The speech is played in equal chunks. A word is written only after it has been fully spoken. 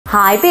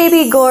Hi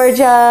baby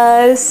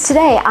gorgeous!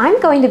 Today I'm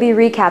going to be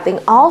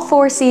recapping all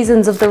 4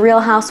 seasons of The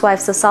Real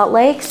Housewives of Salt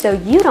Lake so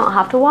you don't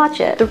have to watch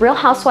it. The Real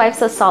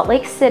Housewives of Salt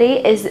Lake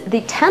City is the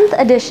 10th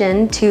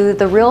addition to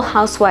the Real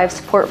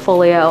Housewives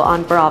portfolio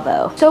on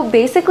Bravo. So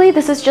basically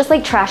this is just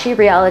like trashy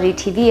reality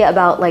TV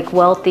about like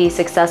wealthy,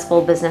 successful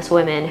business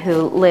women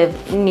who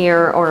live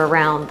near or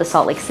around the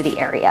Salt Lake City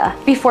area.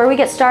 Before we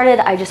get started,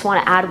 I just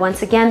want to add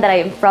once again that I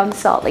am from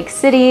Salt Lake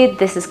City.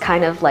 This is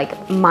kind of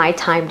like my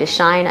time to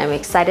shine. I'm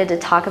excited to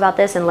talk about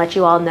this and let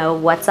you all know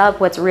what's up,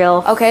 what's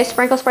real. Okay,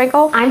 sprinkle,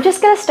 sprinkle. I'm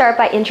just gonna start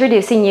by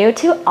introducing you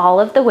to all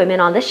of the women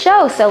on the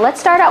show. So let's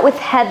start out with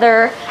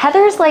Heather.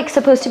 Heather's like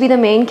supposed to be the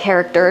main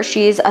character.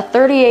 She's a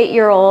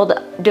 38-year-old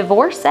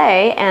divorcee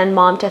and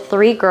mom to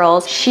 3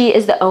 girls. She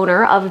is the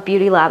owner of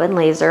Beauty Lab and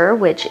Laser,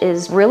 which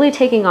is really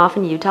taking off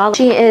in Utah.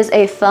 She is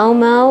a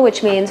FOMO,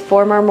 which means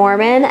former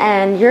Mormon,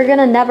 and you're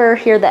gonna never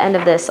hear the end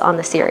of this on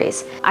the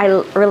series. I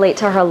relate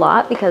to her a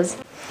lot because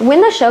when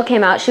the show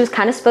came out, she was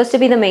kind of supposed to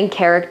be the main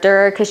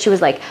character because she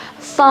was like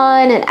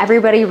fun and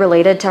everybody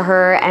related to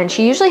her, and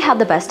she usually had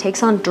the best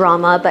takes on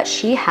drama, but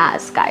she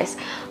has, guys,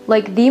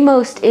 like the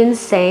most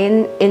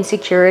insane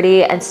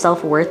insecurity and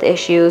self-worth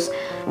issues,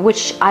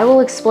 which I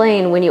will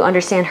explain when you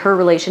understand her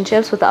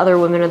relationships with the other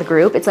women of the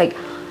group. It's like,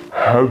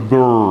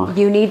 Heather,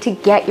 you need to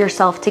get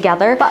yourself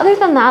together. But other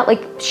than that,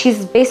 like,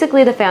 she's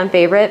basically the fan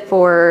favorite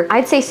for,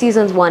 I'd say,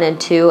 seasons 1 and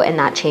 2, and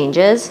that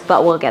changes,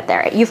 but we'll get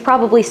there. You've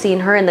probably seen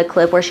her in the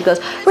clip where she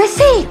goes,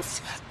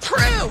 receipts,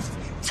 proof,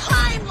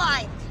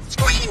 timeline,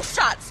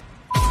 screenshots,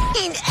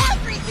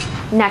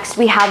 everything. Next,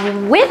 we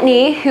have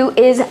Whitney, who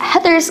is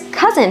Heather's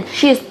cousin.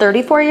 She is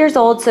 34 years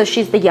old, so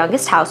she's the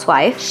youngest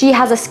housewife. She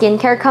has a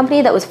skincare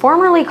company that was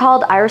formerly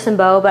called Iris and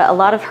Beau, but a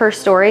lot of her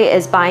story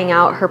is buying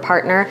out her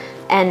partner,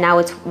 and now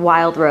it's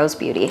Wild Rose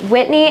Beauty.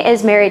 Whitney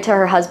is married to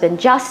her husband,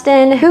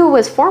 Justin, who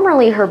was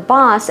formerly her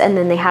boss, and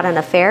then they had an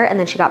affair, and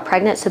then she got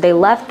pregnant, so they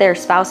left their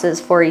spouses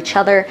for each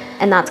other,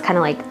 and that's kind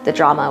of like the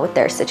drama with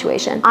their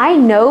situation. I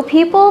know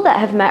people that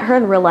have met her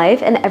in real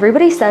life, and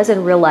everybody says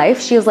in real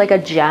life she is like a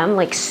gem,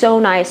 like so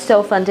nice,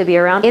 so fun to be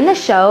around. In the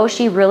show,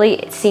 she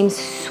really seems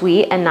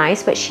sweet and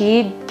nice, but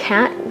she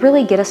can't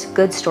really get us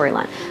good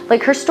storyline.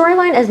 Like, her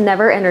storyline is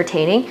never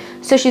entertaining,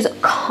 so she's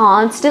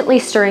constantly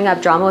stirring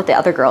up drama with the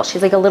other girls.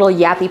 She's like a little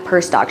yappy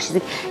purse dog. She's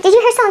like, did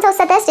you hear so-and-so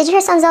said this? Did you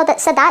hear so-and-so that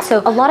said that?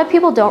 So a lot of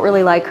people don't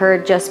really like her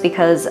just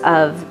because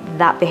of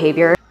that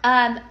behavior.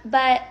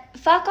 But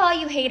fuck all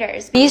you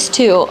haters. These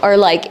two are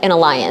like an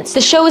alliance.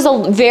 The show is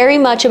very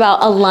much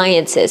about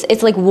alliances.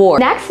 It's like war.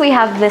 Next, we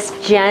have this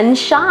Jen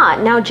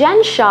Shah. Now,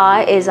 Jen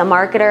Shah is a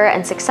marketer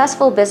and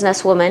successful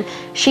businesswoman.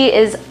 She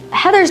is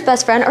Heather's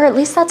best friend, or at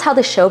least that's how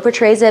the show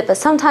portrays it, but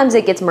sometimes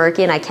it gets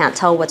murky and I can't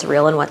tell what's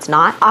real and what's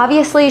not.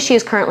 Obviously,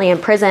 she's currently in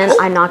prison.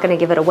 I'm not gonna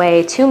give it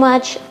away too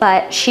much,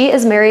 but she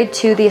is married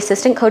to the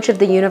assistant coach of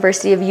the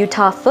University of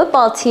Utah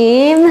football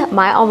team,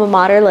 my alma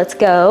mater, let's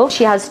go.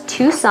 She has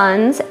 2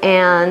 sons,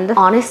 and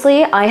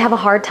honestly, I have a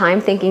hard time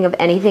thinking of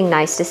anything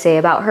nice to say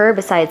about her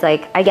besides,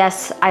 like, I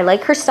guess I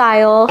like her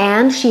style,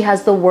 and she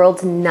has the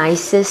world's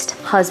nicest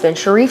husband.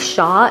 Sharif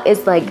Shah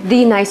is like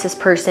the nicest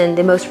person,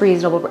 the most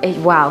reasonable.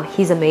 Wow,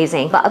 he's amazing.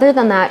 But other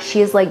than that,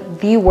 she is like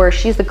the worst.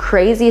 She's the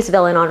craziest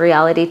villain on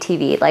reality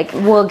TV. Like,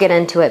 we'll get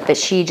into it, but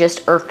she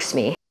just irks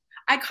me.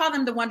 I call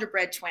them the Wonder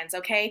Bread twins,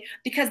 okay?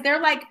 Because they're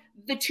like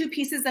the 2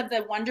 pieces of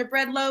the Wonder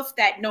Bread loaf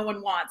that no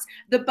one wants.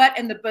 The butt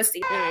and the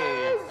bussy.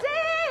 Yes.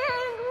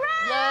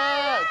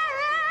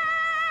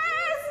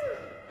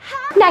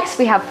 Next,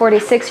 we have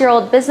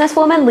 46-year-old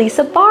businesswoman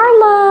Lisa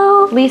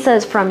Barlow. Lisa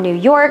is from New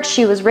York.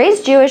 She was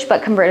raised Jewish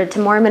but converted to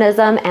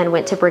Mormonism and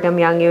went to Brigham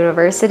Young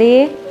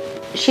University.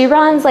 She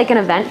runs like an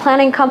event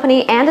planning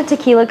company and a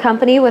tequila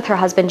company with her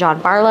husband,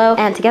 John Barlow,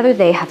 and together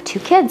they have 2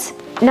 kids.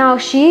 Now,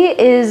 she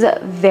is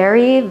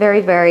very,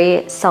 very,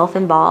 very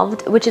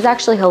self-involved, which is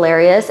actually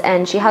hilarious,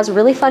 and she has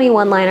really funny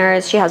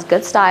one-liners. She has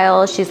good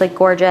style. She's like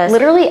gorgeous.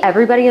 Literally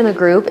everybody in the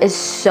group is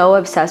so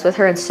obsessed with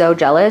her and so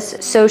jealous.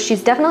 So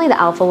she's definitely the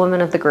alpha woman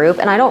of the group,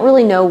 and I don't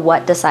really know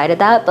what decided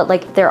that, but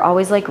like they're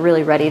always like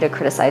really ready to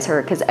criticize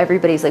her because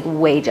everybody's like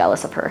way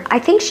jealous of her. I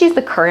think she's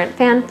the current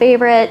fan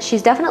favorite.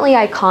 She's definitely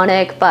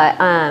iconic, but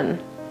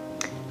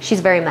she's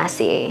very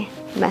messy.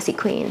 Messy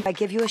queen. If I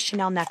give you a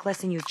Chanel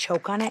necklace and you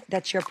choke on it,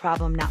 that's your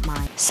problem, not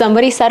mine.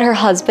 Somebody said her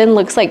husband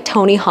looks like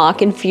Tony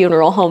Hawk in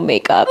funeral home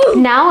makeup.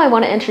 Now I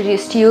want to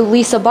introduce to you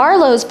Lisa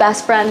Barlow's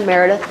best friend,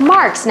 Meredith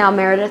Marks. Now,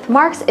 Meredith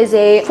Marks is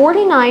a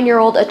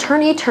 49-year-old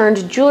attorney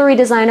turned jewelry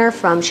designer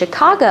from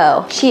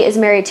Chicago. She is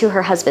married to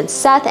her husband,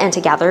 Seth, and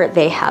together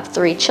they have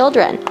 3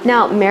 children.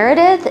 Now,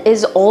 Meredith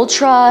is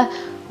ultra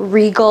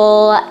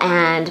regal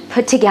and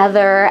put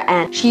together,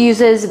 and she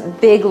uses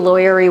big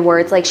lawyery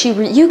words. Like,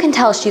 you can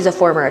tell she's a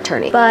former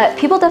attorney, but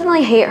people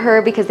definitely hate her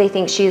because they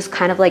think she's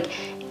kind of like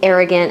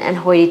arrogant and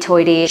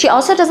hoity-toity. She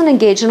also doesn't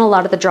engage in a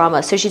lot of the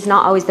drama, so she's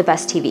not always the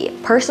best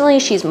TV. Personally,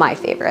 she's my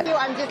favorite.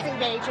 I'm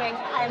disengaging.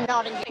 I'm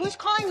not engaged. Who's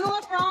calling who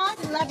a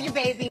fraud? Love you,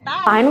 baby.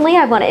 Bye. Finally,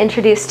 I want to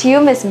introduce to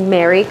you Miss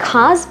Mary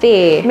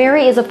Cosby.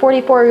 Mary is a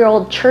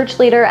 44-year-old church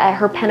leader at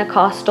her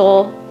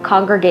Pentecostal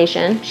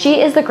congregation.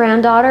 She is the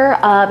granddaughter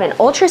of an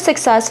ultra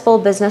successful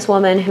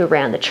businesswoman who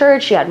ran the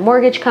church. She had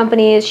mortgage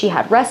companies, she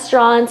had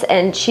restaurants,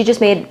 and she just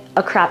made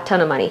a crap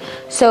ton of money.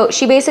 So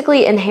she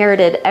basically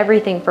inherited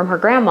everything from her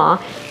grandma,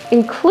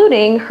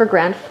 including her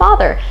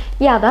grandfather.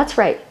 Yeah, that's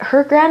right.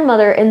 Her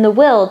grandmother in the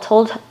will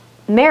told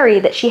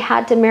Mary that she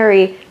had to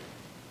marry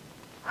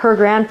her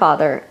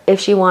grandfather if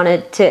she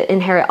wanted to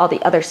inherit all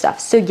the other stuff.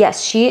 So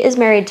yes, she is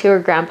married to her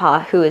grandpa,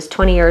 who is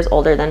 20 years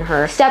older than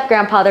her step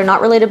grandpa. They're not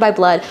related by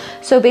blood.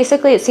 So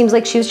basically it seems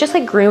like she was just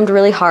like groomed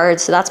really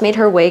hard. So that's made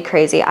her way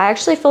crazy. I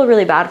actually feel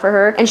really bad for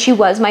her. And she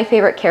was my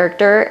favorite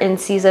character in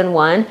season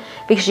 1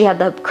 because she had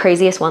the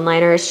craziest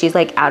one-liners. She's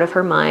like out of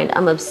her mind.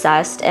 I'm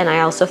obsessed. And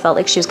I also felt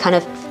like she was kind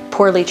of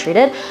poorly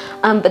treated.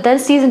 But then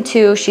season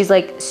 2, she's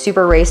like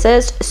super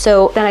racist.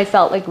 So then I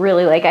felt like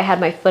really like I had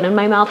my foot in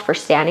my mouth for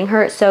standing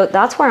her. So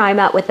that's where I'm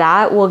at with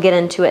that. We'll get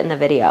into it in the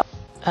video.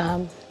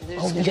 Oh,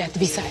 you have to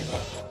be silent.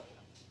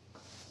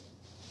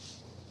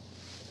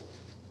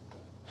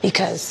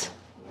 Because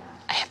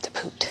I have to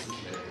poot.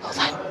 Hold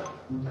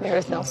on.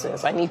 Meredith Nelson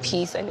says, I need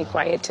peace, I need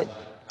quiet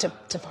to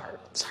fart.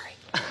 Sorry.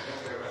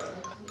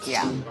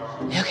 Yeah.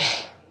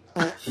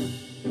 Okay.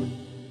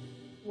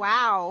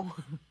 Wow.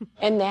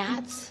 And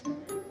that's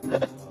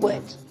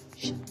what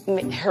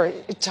her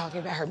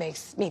talking about her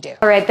makes me do.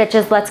 All right,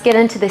 bitches, let's get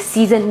into the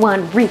season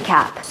 1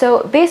 recap.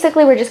 So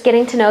basically we're just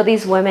getting to know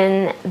these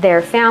women,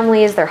 their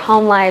families, their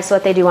home lives,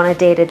 what they do on a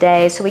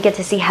day-to-day. So we get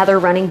to see Heather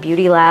running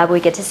Beauty Lab. We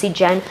get to see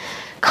Jen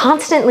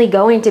constantly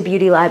going to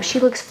Beauty Lab. She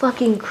looks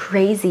fucking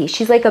crazy.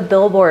 She's like a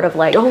billboard of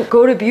like, don't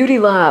go to Beauty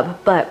Lab.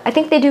 But I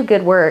think they do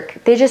good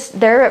work.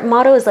 Their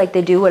motto is like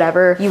they do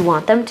whatever you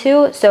want them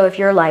to. So if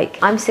you're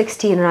like, I'm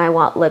 16 and I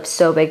want lips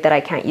so big that I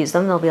can't use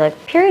them, they'll be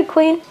like, period,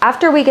 queen.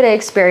 After we get to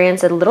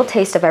experience a little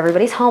taste of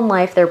everybody's home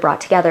life, they're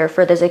brought together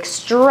for this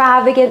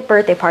extravagant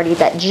birthday party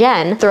that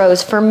Jen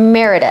throws for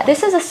Meredith.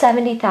 This is a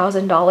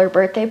 $70,000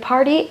 birthday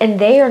party and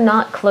they are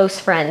not close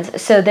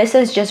friends. So this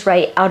is just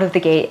right out of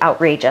the gate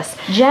outrageous.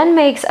 Jen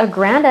makes a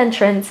grand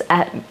entrance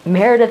at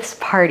Meredith's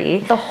party.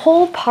 The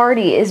whole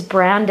party is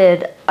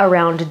branded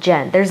around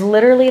Jen. There's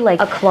literally like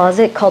a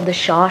closet called the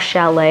Shaw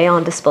Chalet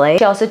on display.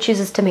 She also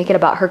chooses to make it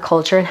about her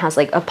culture and has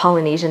like a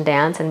Polynesian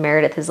dance, and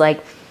Meredith is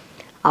like,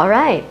 all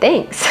right,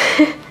 thanks.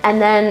 And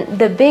then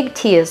the big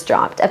tea is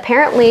dropped.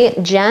 Apparently,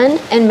 Jen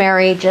and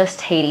Mary just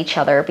hate each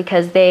other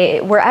because they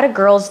were at a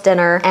girls'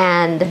 dinner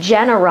and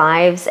Jen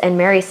arrives and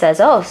Mary says,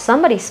 oh,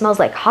 somebody smells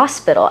like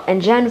hospital.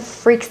 And Jen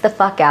freaks the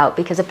fuck out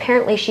because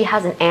apparently she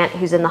has an aunt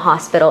who's in the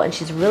hospital and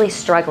she's really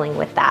struggling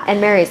with that.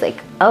 And Mary's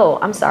like, oh,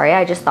 I'm sorry,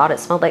 I just thought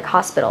it smelled like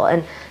hospital.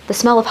 And the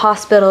smell of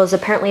hospital is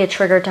apparently a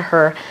trigger to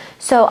her.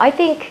 So I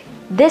think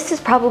this is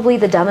probably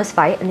the dumbest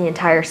fight in the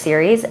entire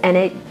series, and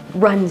it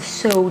runs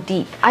so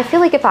deep. I feel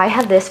like if I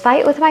had this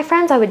fight with my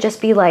friends, I would just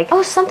be like,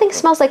 oh, something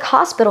smells like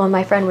hospital, and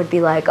my friend would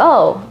be like,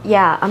 oh,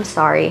 yeah, I'm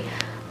sorry.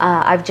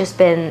 I've just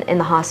been in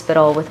the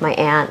hospital with my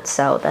aunt,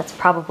 so that's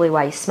probably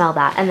why you smell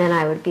that. And then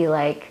I would be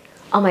like,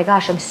 oh my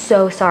gosh, I'm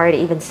so sorry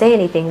to even say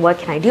anything. What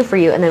can I do for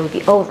you? And then it would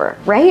be over,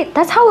 right?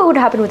 That's how it would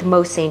happen with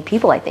most sane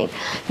people, I think.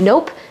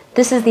 Nope,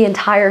 this is the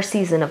entire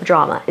season of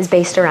drama is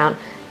based around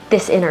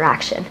this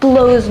interaction.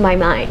 Blows my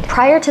mind.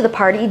 Prior to the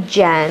party,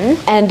 Jen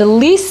and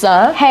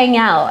Lisa hang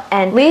out,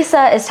 and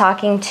Lisa is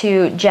talking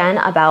to Jen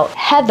about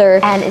Heather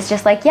and is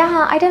just like,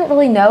 yeah, I didn't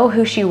really know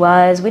who she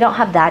was. We don't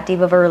have that deep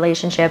of a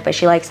relationship, but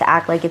she likes to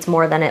act like it's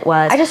more than it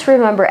was. I just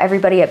remember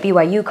everybody at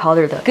BYU called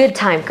her the good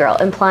time girl,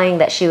 implying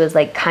that she was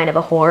like kind of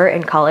a whore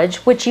in college,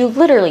 which you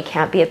literally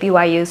can't be at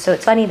BYU, so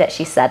it's funny that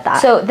she said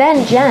that. So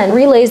then Jen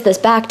relays this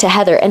back to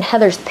Heather, and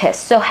Heather's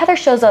pissed. So Heather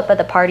shows up at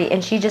the party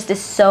and she just is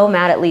so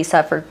mad at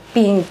Lisa for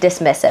being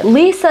dismissive.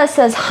 Lisa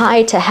says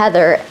hi to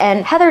Heather,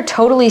 and Heather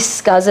totally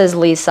scuzzes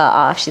Lisa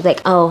off. She's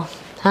like, oh,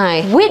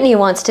 hi. Whitney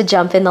wants to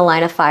jump in the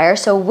line of fire,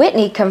 so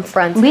Whitney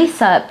confronts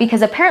Lisa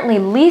because apparently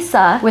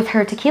Lisa, with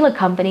her tequila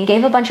company,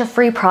 gave a bunch of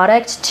free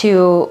product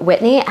to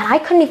Whitney, and I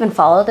couldn't even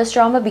follow this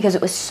drama because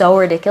it was so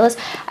ridiculous.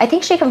 I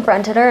think she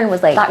confronted her and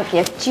was like, that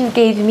gift you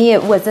gave me,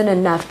 it wasn't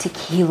enough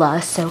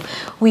tequila, so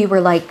we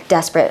were like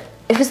desperate.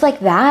 It was like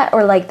that,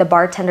 or like the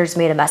bartenders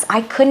made a mess.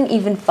 I couldn't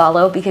even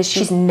follow because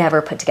she's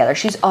never put together.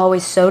 She's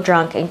always so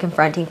drunk and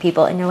confronting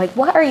people, and you're like,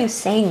 what are you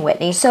saying,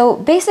 Whitney? So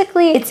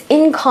basically, it's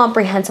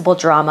incomprehensible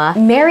drama.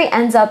 Mary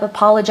ends up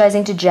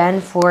apologizing to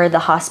Jen for the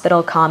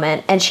hospital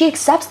comment, and she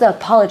accepts the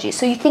apology,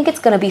 so you think it's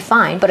gonna be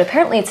fine, but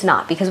apparently it's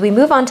not, because we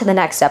move on to the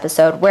next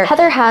episode where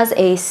Heather has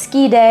a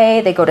ski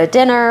day, they go to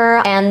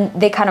dinner, and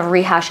they kind of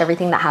rehash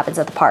everything that happens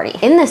at the party.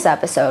 In this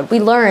episode, we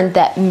learned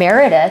that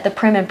Meredith, the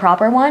prim and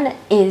proper one,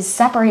 is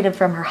separated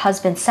from her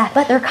husband Seth,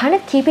 but they're kind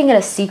of keeping it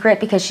a secret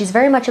because she's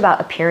very much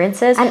about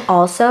appearances, and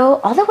also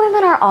all the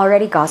women are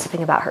already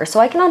gossiping about her, so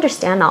I can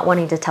understand not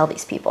wanting to tell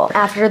these people.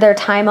 After their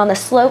time on the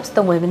slopes,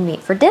 the women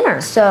meet for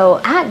dinner.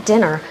 So at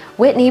dinner,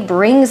 Whitney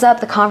brings up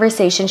the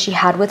conversation she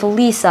had with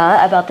Lisa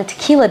about the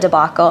tequila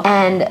debacle,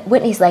 and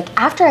Whitney's like,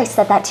 after I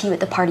said that to you at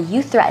the party,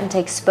 you threatened to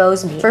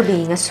expose me for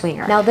being a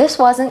swinger. Now this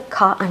wasn't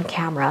caught on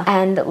camera,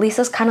 and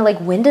Lisa's kind of like,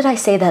 when did I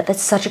say that?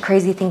 That's such a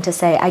crazy thing to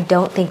say. I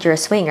don't think you're a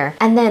swinger.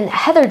 And then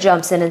Heather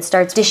jumps in and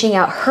starts dishing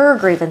out her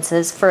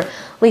grievances for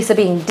Lisa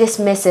being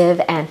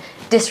dismissive and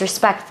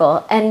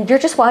disrespectful, and you're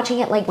just watching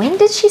it like, when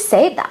did she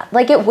say that?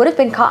 Like, it would have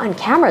been caught on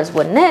cameras,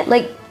 wouldn't it?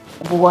 Like,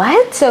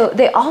 what? So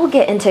they all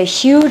get into a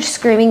huge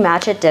screaming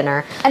match at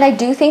dinner. And I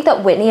do think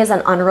that Whitney is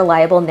an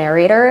unreliable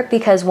narrator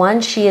because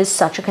one, she is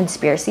such a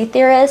conspiracy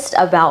theorist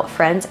about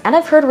friends, and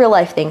I've heard real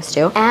life things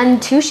too.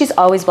 And two, she's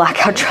always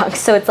blackout drunk.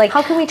 So it's like,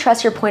 how can we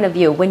trust your point of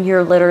view when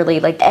you're literally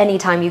like,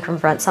 anytime you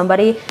confront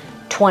somebody,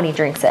 20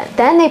 drinks in.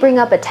 Then they bring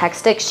up a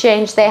text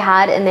exchange they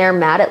had, and they're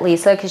mad at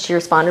Lisa because she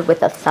responded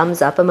with a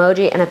thumbs up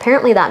emoji, and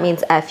apparently that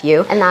means F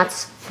you, and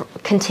that's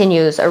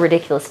continues a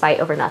ridiculous fight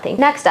over nothing.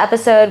 Next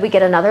episode, we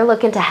get another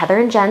look into Heather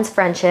and Jen's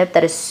friendship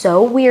that is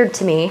so weird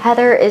to me.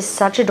 Heather is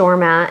such a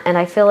doormat, and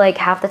I feel like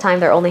half the time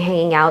they're only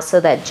hanging out so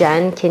that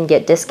Jen can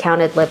get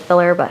discounted lip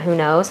filler, but who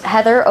knows.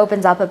 Heather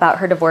opens up about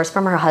her divorce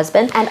from her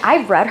husband, and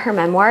I've read her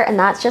memoir, and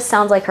that just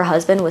sounds like her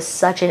husband was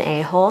such an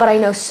a-hole, but I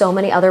know so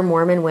many other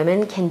Mormon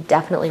women can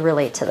definitely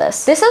relate to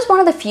this. This is one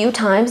of the few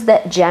times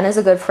that Jen is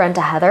a good friend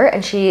to Heather,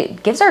 and she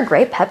gives her a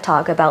great pep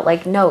talk about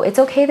like, no, it's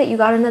okay that you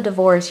got in a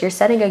divorce. You're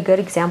setting a good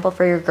example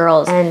for your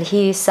girls, and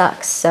he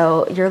sucks,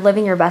 so you're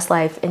living your best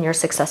life and you're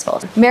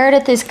successful.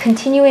 Meredith is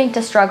continuing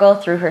to struggle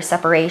through her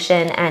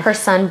separation, and her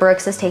son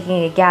Brooks is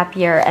taking a gap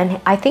year,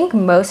 and I think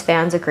most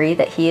fans agree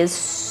that he is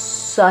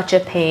such a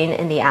pain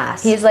in the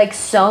ass. He's like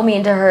so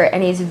mean to her,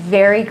 and he's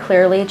very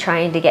clearly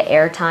trying to get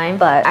airtime,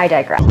 but I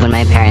digress. When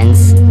my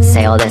parents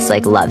say all this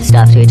like love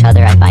stuff to each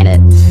other, I find it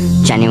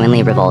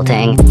genuinely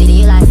revolting. Do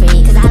you like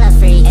free? Cause I love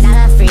free and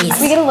I love free.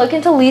 We get a look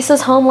into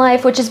Lisa's home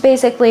life, which is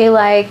basically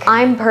like,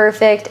 I'm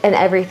perfect and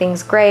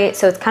everything's great,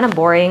 so it's kind of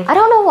boring. I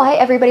don't know why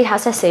everybody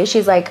has to say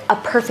she's like a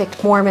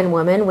perfect Mormon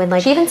woman when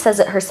like she even says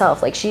it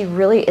herself, like she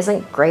really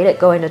isn't great at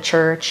going to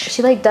church.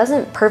 She like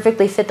doesn't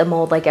perfectly fit the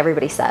mold like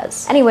everybody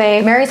says.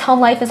 Anyway, Mary's home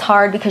life is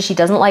hard because she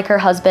doesn't like her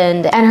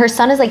husband, and her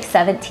son is like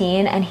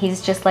 17 and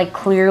he's just like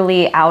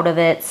clearly out of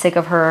it, sick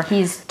of her.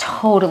 He's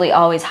totally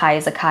always high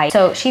as a kite.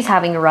 So she's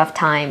having a rough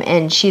time,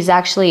 and she's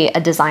actually a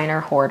designer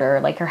hoarder.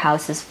 Like her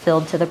house is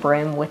filled to the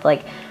brim with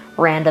like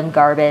random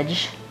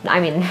garbage. I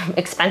mean,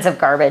 expensive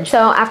garbage.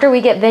 So after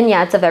we get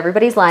vignettes of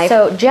everybody's life,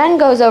 so Jen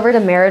goes over to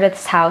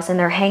Meredith's house and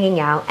they're hanging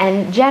out,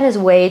 and Jen is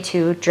way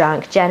too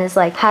drunk. Jen is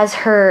like, has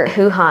her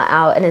hoo-ha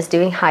out and is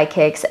doing high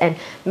kicks, and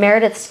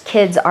Meredith's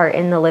kids are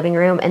in the living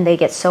room and they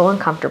get so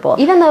uncomfortable.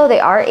 Even though they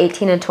are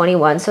 18 and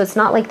 21, so it's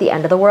not like the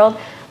end of the world,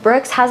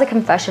 Brooks has a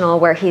confessional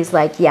where he's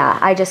like, yeah,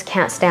 I just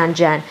can't stand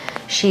Jen.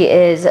 She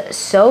is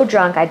so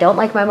drunk. I don't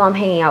like my mom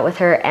hanging out with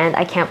her, and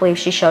I can't believe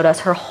she showed us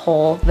her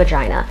whole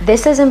vagina.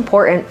 This is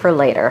important for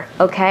later,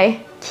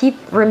 okay?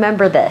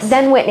 Remember this.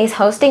 Then Whitney's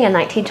hosting a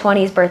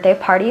 1920s birthday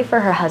party for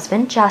her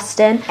husband,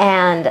 Justin,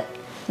 and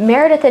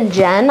Meredith and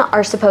Jen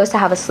are supposed to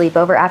have a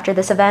sleepover after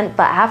this event,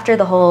 but after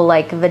the whole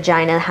like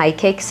vagina high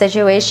kick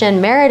situation,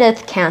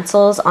 Meredith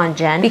cancels on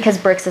Jen because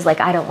Brooks is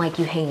like, I don't like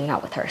you hanging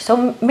out with her.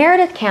 So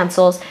Meredith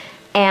cancels,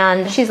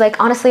 and she's like,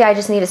 honestly, I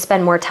just need to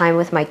spend more time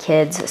with my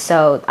kids.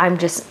 So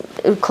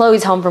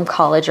Chloe's home from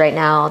college right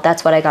now.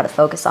 That's what I got to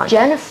focus on.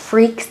 Jen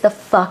freaks the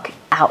fuck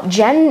out.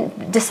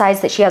 Jen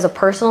decides that she has a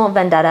personal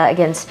vendetta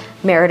against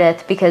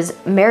Meredith because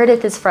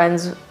Meredith is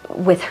friends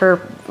with her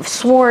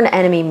sworn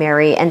enemy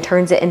Mary and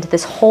turns it into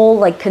this whole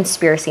like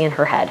conspiracy in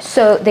her head.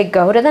 So they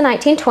go to the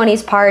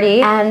 1920s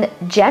party, and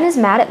Jen is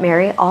mad at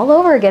Mary all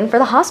over again for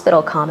the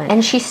hospital comment,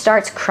 and she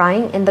starts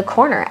crying in the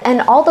corner,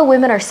 and all the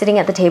women are sitting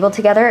at the table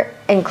together,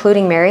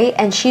 including Mary,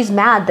 and she's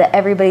mad that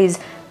everybody's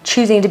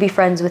choosing to be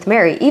friends with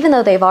Mary even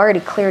though they've already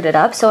cleared it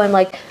up. So I'm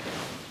like,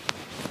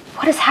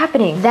 what is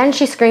happening? Then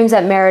she screams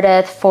at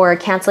Meredith for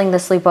canceling the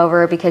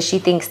sleepover because she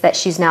thinks that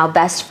she's now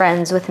best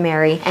friends with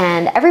Mary,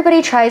 and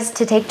everybody tries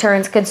to take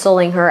turns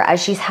consoling her as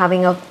she's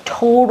having a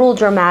total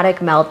dramatic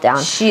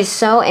meltdown. She's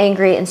so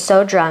angry and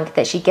so drunk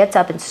that she gets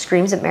up and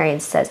screams at Mary and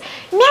says,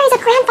 Mary's a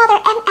grandfather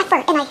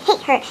MFer and I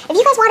hate her. If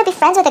you guys want to be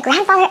friends with a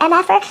grandfather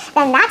MFer,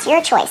 then that's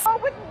your choice. Oh,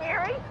 with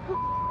Mary, who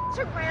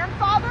her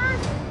grandfather?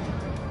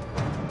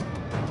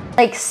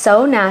 like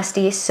so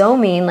nasty, so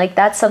mean. Like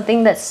that's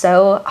something that's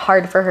so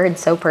hard for her and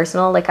so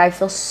personal. Like I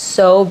feel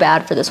so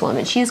bad for this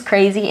woman. She's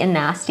crazy and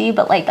nasty,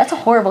 but like that's a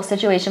horrible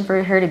situation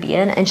for her to be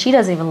in, and she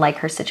doesn't even like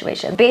her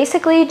situation.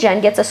 Basically, Jen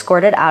gets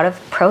escorted out of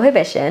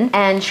Prohibition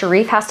and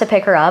Sharif has to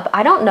pick her up.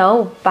 I don't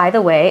know, by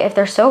the way, if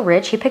they're so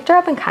rich, he picked her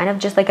up in kind of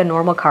just like a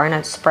normal car, and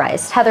I'm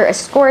surprised. Heather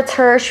escorts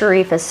her.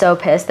 Sharif is so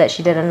pissed that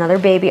she did another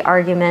baby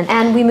argument,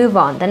 and we move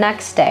on. The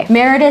next day,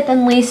 Meredith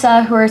and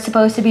Lisa, who are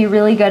supposed to be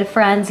really good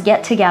friends,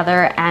 get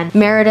together, and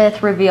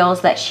Meredith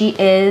reveals that she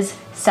is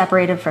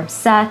separated from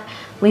Seth.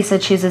 Lisa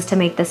chooses to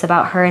make this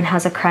about her and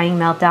has a crying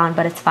meltdown,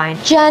 but it's fine.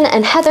 Jen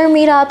and Heather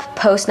meet up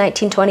post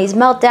 1920s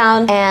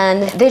meltdown,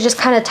 and they just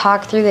kind of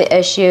talk through the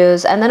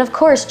issues. And then of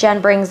course, Jen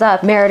brings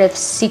up Meredith's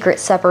secret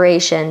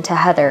separation to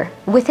Heather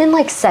within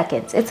like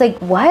seconds. It's like,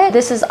 what?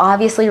 This is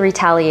obviously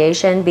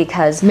retaliation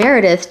because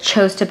Meredith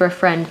chose to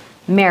befriend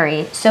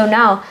Mary. So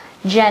now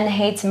Jen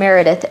hates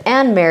Meredith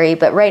and Mary,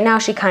 but right now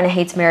she kind of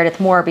hates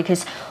Meredith more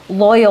because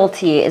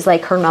loyalty is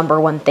like her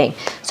 #1 thing.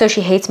 So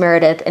she hates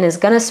Meredith and is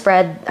gonna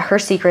spread her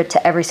secret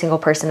to every single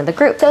person in the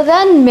group. So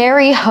then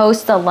Mary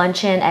hosts a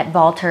luncheon at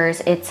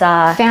Valter's. It's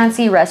a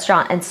fancy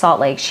restaurant in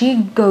Salt Lake.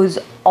 She goes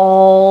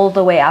all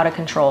the way out of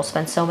control,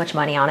 spends so much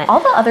money on it.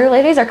 All the other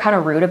ladies are kind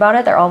of rude about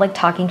it. They're all like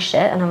talking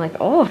shit and I'm like,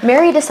 oh.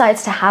 Mary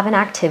decides to have an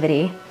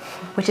activity,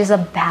 which is a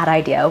bad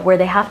idea, where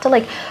they have to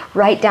like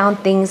write down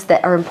things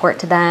that are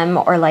important to them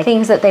or like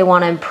things that they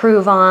want to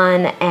improve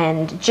on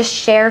and just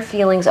share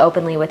feelings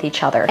openly with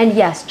each other. And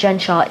yes, Jen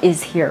Shah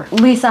is here.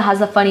 Lisa has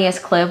the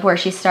funniest clip where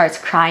she starts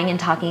crying and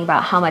talking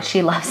about how much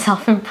she loves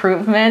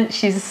self-improvement.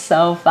 She's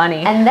so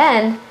funny. And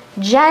then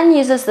Jen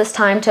uses this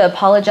time to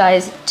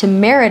apologize to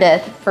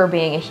Meredith for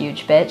being a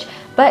huge bitch,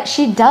 but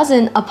she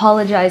doesn't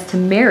apologize to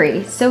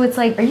Mary. So it's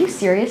like, are you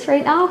serious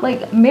right now?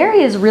 Like,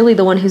 Mary is really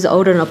the one who's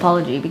owed an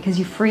apology because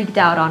you freaked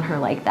out on her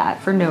like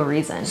that for no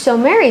reason. So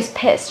Mary's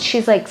pissed.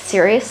 She's like,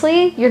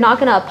 seriously? You're not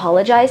gonna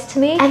apologize to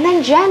me? And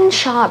then Jen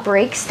Shah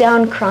breaks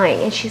down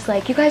crying and she's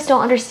like, you guys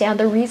don't understand.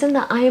 The reason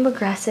that I am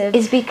aggressive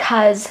is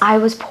because I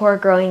was poor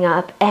growing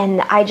up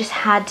and I just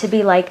had to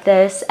be like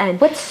this. And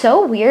what's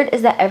so weird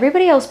is that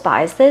everybody else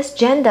buys this.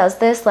 Jen does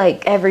this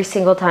like every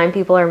single time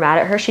people are mad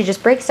at her. She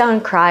just breaks down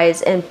and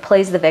cries and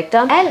plays the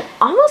victim, and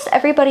almost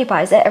everybody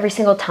buys it every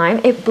single time.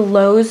 It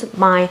blows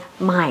my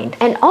mind.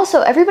 And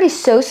also everybody's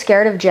so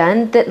scared of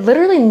Jen that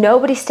literally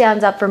nobody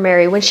stands up for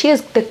Mary when she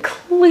is the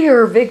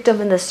clear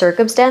victim in this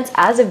circumstance.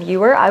 As a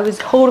viewer, I was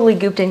totally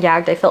gooped and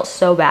gagged. I felt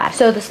so bad.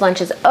 So this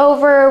lunch is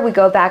over. We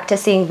go back to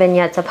seeing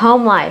vignettes of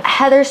home life.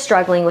 Heather's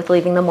struggling with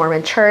leaving the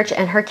Mormon church,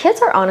 and her kids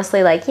are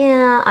honestly like,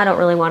 yeah, I don't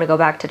really want to go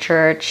back to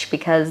church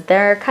because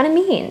they're kind of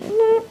mean.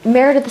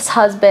 Meredith's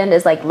husband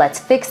is like, let's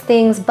fix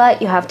things,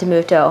 but you have to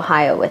move to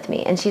Ohio with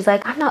me. And she's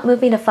like, I'm not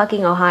moving to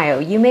fucking Ohio.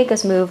 You make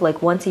us move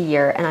like once a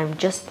year and I'm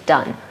just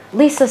done.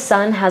 Lisa's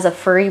son has a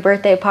furry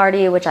birthday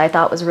party, which I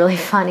thought was really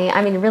funny.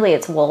 I mean, really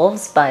it's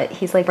wolves, but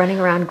he's like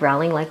running around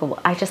growling like a wolf.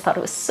 I just thought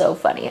it was so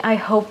funny. I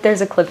hope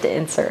there's a clip to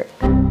insert.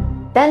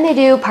 Then they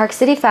do Park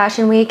City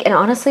Fashion Week, and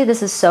honestly,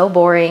 this is so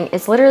boring.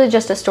 It's literally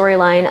just a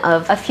storyline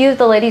of a few of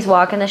the ladies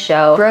walk in the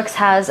show. Brooks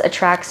has a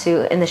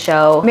tracksuit in the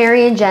show.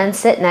 Mary and Jen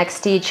sit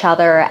next to each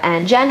other,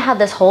 and Jen had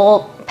this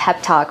whole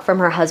pep talk from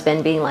her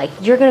husband being like,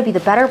 you're gonna be the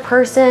better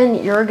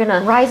person, you're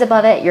gonna rise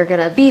above it, you're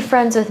gonna be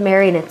friends with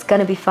Mary and it's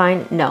gonna be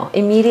fine. No,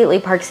 immediately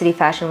Park City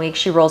Fashion Week,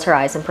 she rolls her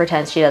eyes and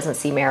pretends she doesn't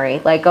see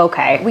Mary. Like,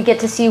 okay. We get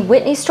to see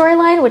Whitney's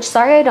storyline, which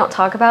sorry I don't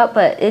talk about,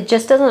 but it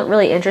just doesn't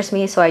really interest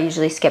me, so I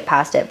usually skip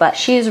past it. But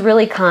she's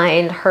really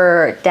kind.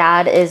 Her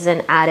dad is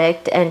an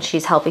addict and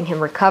she's helping him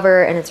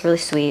recover, and it's really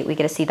sweet. We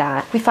get to see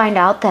that. We find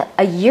out that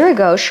a year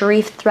ago,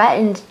 Sharif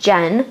threatened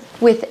Jen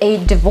with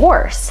a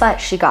divorce, but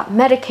she got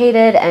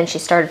medicated and she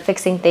started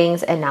fixing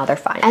things and now they're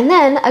fine. And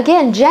then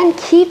again, Jen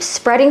keeps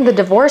spreading the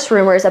divorce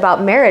rumors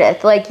about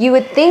Meredith. Like, you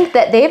would think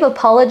that they've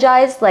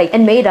apologized like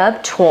and made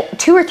up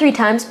 2 or 3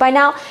 times by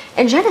now,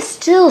 and Jen is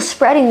still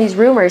spreading these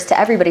rumors to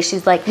everybody.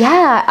 She's like,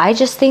 yeah, I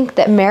just think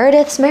that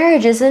Meredith's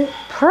marriage isn't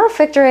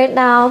perfect right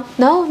now.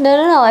 No,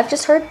 I've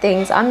just heard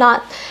things. I'm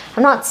not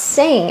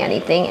saying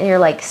anything. And you're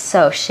like,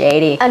 so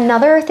shady.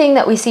 Another thing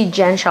that we see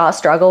Jen Shah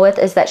struggle with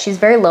is that she's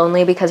very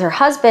lonely because her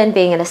husband,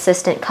 being an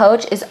assistant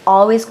coach, is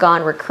always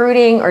gone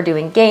recruiting or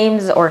doing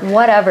games or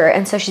whatever.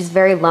 And so she's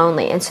very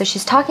lonely. And so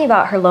she's talking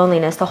about her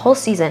loneliness the whole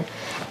season.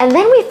 And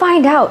then we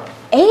find out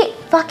 8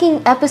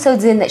 fucking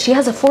episodes in that she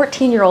has a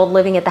 14-year-old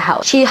living at the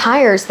house. She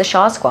hires the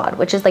Shaw Squad,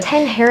 which is like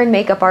 10 hair and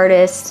makeup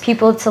artists,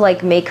 people to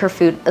like make her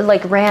food,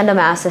 like random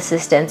ass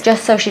assistants,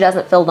 just so she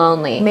doesn't feel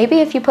lonely. Maybe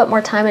if you put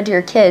more time into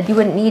your kid, you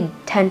wouldn't need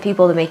 10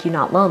 people to make you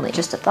not lonely.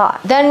 Just a thought.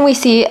 Then we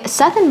see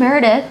Seth and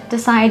Meredith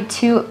decide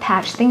to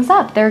patch things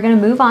up. They're gonna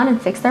move on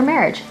and fix their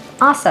marriage.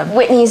 Awesome.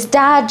 Whitney's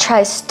dad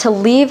tries to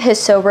leave his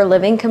sober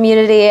living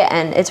community,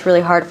 and it's really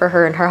hard for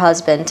her and her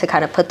husband to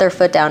kind of put their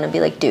foot down and be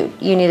like, dude,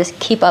 you need to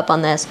keep up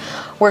on this.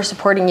 We're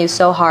supporting you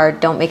so hard.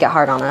 Don't make it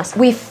hard on us.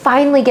 We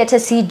finally get to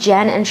see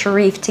Jen and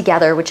Sharif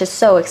together, which is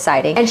so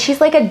exciting. And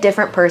she's like a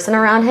different person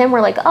around him.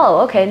 We're like,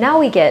 oh, okay, now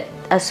we get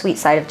a sweet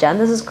side of Jen.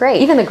 This is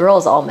great. Even the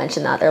girls all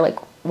mention that. They're like,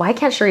 why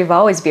can't Sharif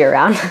always be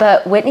around?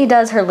 But Whitney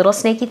does her little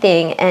snaky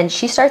thing and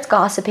she starts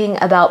gossiping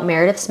about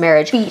Meredith's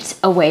marriage feet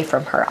away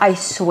from her. I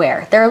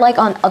swear. They're like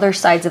on other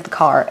sides of the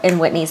car and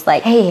Whitney's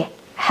like, hey,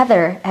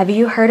 Heather, have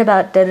you heard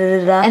about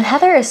da-da-da-da? And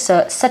Heather is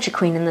such a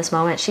queen in this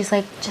moment. She's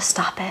like, just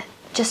stop it.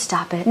 Just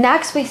stop it.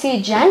 Next, we see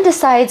Jen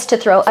decides to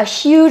throw a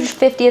huge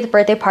 50th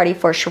birthday party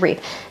for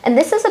Sharif. And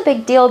this is a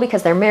big deal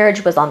because their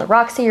marriage was on the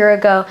rocks a year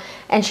ago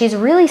and she's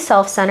really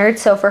self-centered.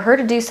 So for her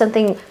to do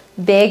something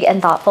big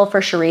and thoughtful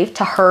for Sharif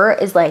to her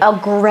is like a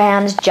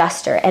grand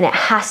gesture, and it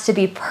has to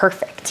be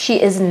perfect.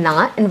 She is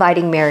not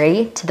inviting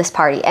Mary to this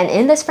party. And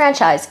in this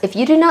franchise, if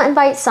you do not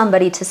invite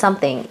somebody to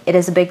something, it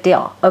is a big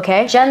deal,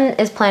 okay? Jen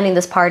is planning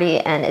this party,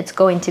 and it's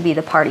going to be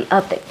the party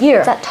of the year.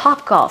 It's at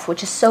Top Golf,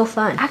 which is so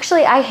fun.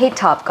 Actually, I hate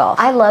Top Golf.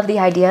 I love the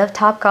idea of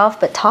Top Golf,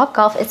 but Top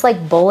Golf, it's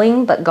like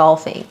bowling, but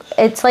golfing.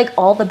 It's like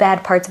all the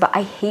bad parts about,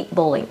 I hate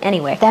bowling.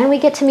 Anyway, then we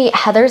get to meet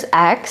Heather's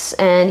ex,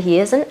 and he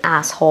is an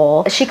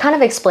asshole. She kind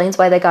of explains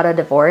why they got a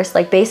divorce.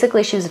 Like,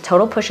 basically, she was a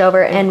total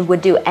pushover and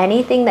would do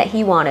anything that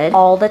he wanted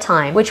all the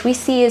time, which we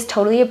see is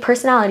totally a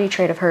personality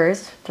trait of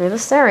hers through the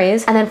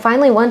series. And then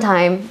finally one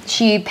time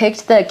she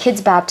picked the kid's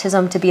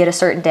baptism to be at a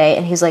certain day,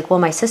 and he's like, well,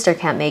 my sister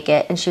can't make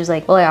it. And she was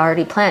like, well, I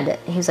already planned it.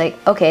 And he was like,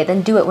 okay,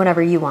 then do it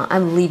whenever you want.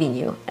 I'm leaving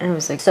you. And I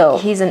was like, so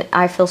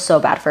I feel so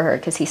bad for her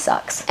because he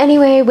sucks.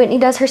 Anyway, Whitney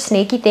does her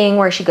snaky thing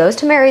where she goes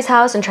to Mary's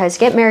house and tries to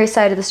get Mary's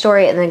side of the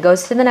story, and then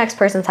goes to the next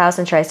person's house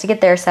and tries to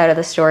get their side of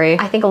the story.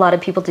 I think a lot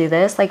of people do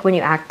this, like when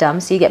you act dumb,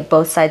 so you get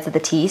both sides of the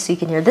tea, so you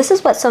can hear this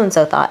is what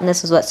so-and-so thought and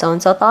this is what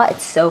so-and-so thought.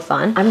 It's so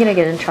fun. I'm gonna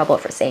get in trouble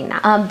for saying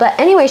that. But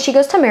anyway, she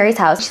goes to Mary's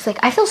house. She's like,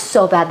 I feel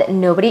so bad that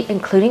nobody,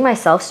 including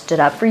myself, stood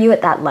up for you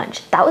at that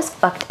lunch. That was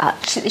fucked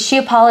up. She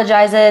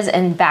apologizes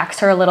and backs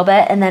her a little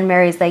bit, and then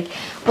Mary's like,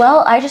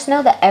 well, I just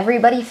know that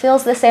everybody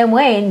feels the same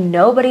way.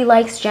 Nobody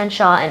likes Jen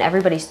Shah and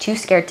everybody's too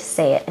scared to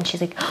say it. And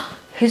she's like,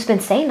 who's been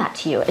saying that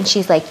to you? And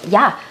she's like,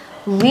 yeah,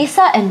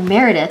 Lisa and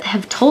Meredith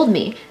have told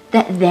me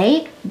that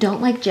they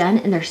don't like Jen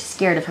and they're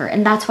scared of her,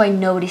 and that's why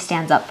nobody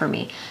stands up for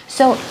me.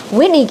 So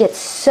Whitney gets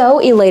so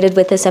elated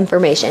with this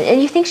information,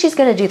 and you think she's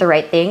gonna do the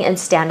right thing and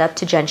stand up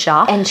to Jen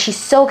Shah, and she's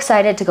so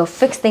excited to go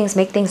fix things,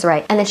 make things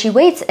right, and then she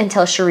waits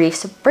until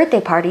Sharif's birthday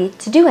party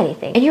to do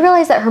anything. And you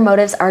realize that her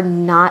motives are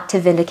not to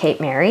vindicate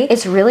Mary,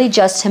 it's really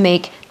just to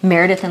make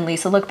Meredith and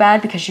Lisa look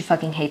bad because she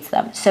fucking hates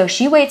them. So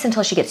she waits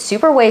until she gets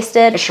super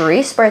wasted at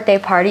Sharif's birthday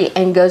party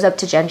and goes up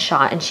to Jen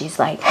Shah, and she's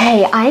like,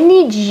 hey, I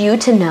need you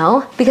to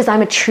know, because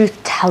I'm a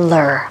truth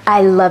teller.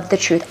 I love the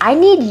truth. I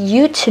need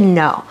you to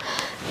know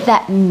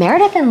that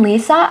Meredith and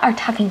Lisa are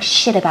talking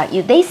shit about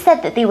you. They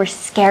said that they were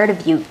scared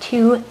of you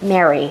to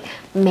Mary.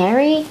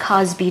 Mary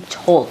Cosby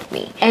told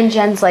me. And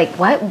Jen's like,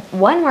 what?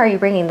 One, why are you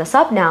bringing this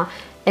up now?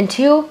 And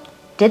two,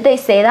 did they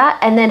say that?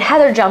 And then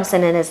Heather jumps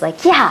in and is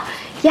like, yeah,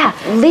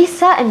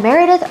 Lisa and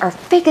Meredith are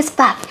fake as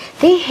fuck.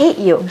 They hate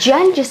you.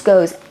 Jen just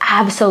goes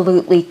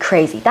absolutely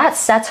crazy. That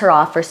sets her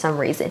off for some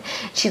reason.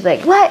 She's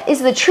like, what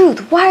is the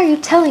truth? Why are you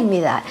telling me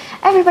that?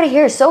 Everybody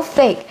here is so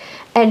fake.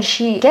 And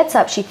she gets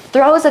up, she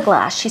throws a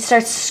glass, she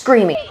starts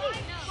screaming.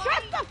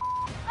 Shut the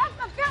up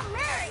about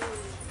Mary.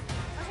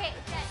 Okay,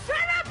 shut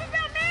up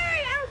about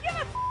Mary. I don't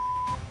give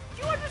a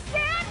do you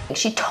understand?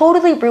 She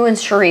totally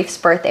ruins Sharif's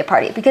birthday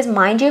party because,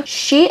 mind you,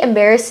 she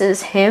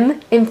embarrasses him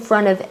in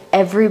front of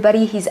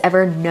everybody he's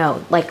ever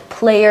known, like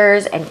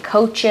players and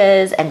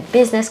coaches and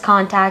business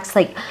contacts.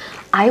 Like,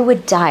 I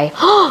would die.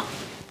 Oh,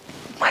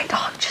 my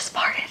dog just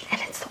farted and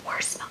it's the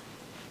worst smell.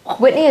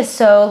 Whitney is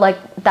so, like,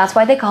 that's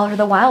why they call her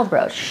the wild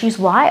rose. She's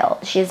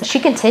wild. She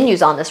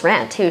continues on this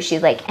rant too.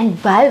 She's like,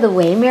 and by the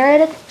way,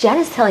 Meredith, Jen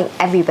is telling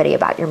everybody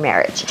about your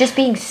marriage. Just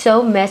being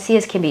so messy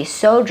as can be,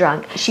 so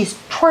drunk. She's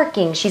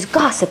twerking, she's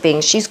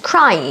gossiping, she's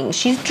crying,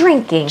 she's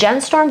drinking.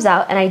 Jen storms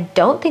out, and I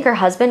don't think her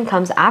husband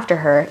comes after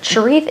her.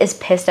 Sharif is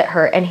pissed at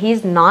her, and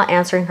he's not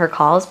answering her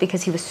calls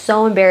because he was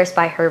so embarrassed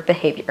by her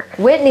behavior.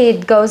 Whitney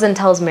goes and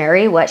tells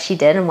Mary what she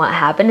did and what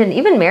happened, and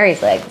even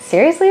Mary's like,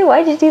 seriously?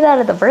 Why'd you do that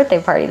at the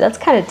birthday party? That's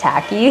kind of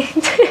tacky.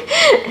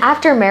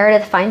 After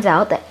Meredith finds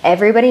out that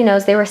everybody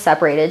knows they were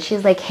separated,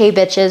 she's like, hey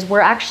bitches, we're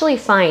actually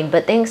fine,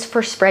 but thanks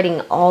for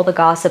spreading all the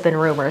gossip and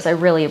rumors. I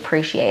really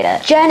appreciate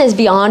it. Jen is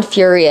beyond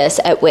furious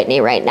at Whitney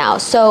right now.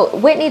 So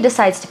Whitney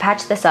decides to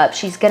patch this up.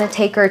 She's gonna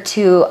take her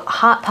to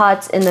hot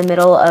pots in the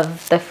middle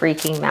of the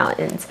freaking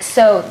mountains.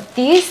 So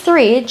these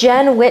three,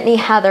 Jen, Whitney,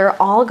 Heather,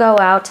 all go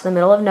out to the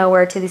middle of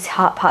nowhere to these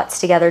hot pots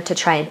together to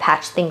try and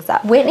patch things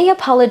up. Whitney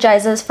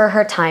apologizes for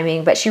her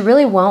timing, but she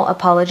really won't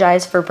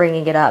apologize for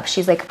bringing it up.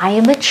 She's like, I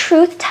am a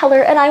truth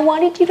teller, and I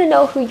wanted you to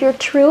know who your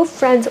true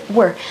friends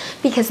were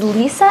because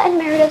Lisa and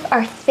Meredith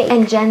are fake.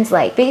 And Jen's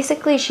like,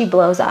 basically she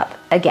blows up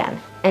again,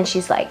 and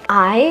she's like,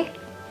 I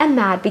am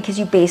mad because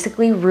you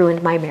basically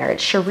ruined my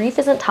marriage. Sharif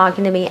isn't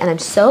talking to me, and I'm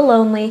so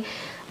lonely,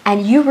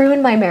 and you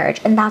ruined my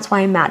marriage, and that's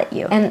why I'm mad at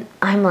you. And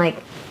I'm like,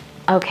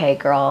 okay,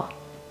 girl,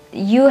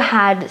 you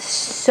had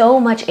so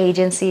much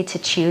agency to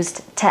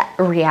choose to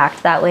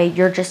react that way.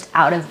 You're just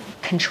out of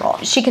control.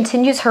 She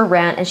continues her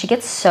rant, and she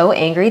gets so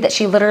angry that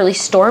she literally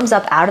storms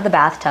up out of the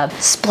bathtub,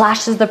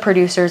 splashes the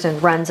producers,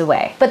 and runs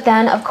away. But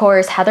then, of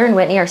course, Heather and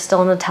Whitney are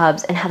still in the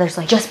tubs, and Heather's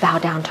like, just bow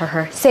down to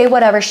her. Say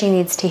whatever she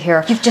needs to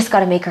hear. You've just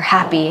got to make her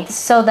happy.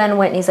 So then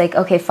Whitney's like,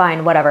 okay,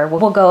 fine, whatever.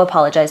 We'll go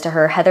apologize to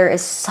her. Heather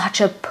is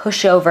such a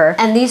pushover.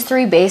 And these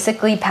three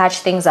basically patch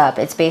things up.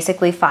 It's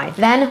basically fine.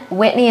 Then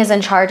Whitney is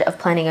in charge of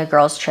planning a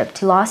girls' trip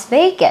to Las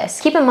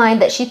Vegas. Keep in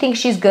mind that she thinks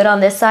she's good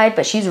on this side,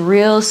 but she's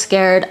real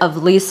scared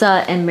of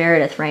Lisa and Mary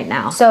Meredith right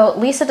now. So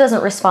Lisa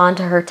doesn't respond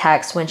to her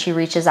text when she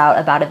reaches out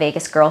about a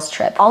Vegas girls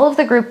trip. All of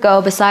the group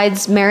go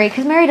besides Mary,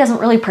 because Mary doesn't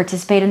really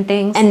participate in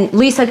things, and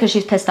Lisa because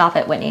she's pissed off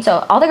at Whitney.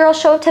 So all the girls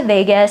show up to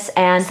Vegas,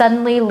 and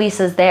suddenly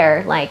Lisa's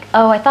there like,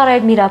 oh, I thought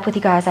I'd meet up with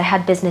you guys. I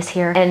had business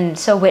here. And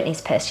so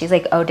Whitney's pissed. She's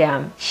like, oh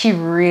damn, she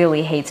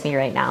really hates me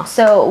right now.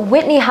 So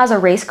Whitney has a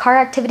race car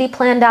activity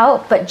planned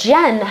out, but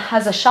Jen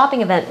has a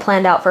shopping event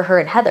planned out for her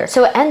and Heather.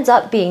 So it ends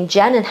up being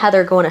Jen and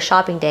Heather go on a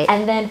shopping date,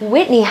 and then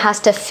Whitney has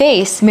to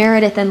face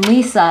Meredith and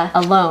Lisa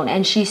alone,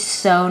 and she's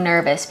so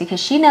nervous because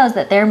she knows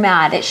that they're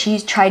mad that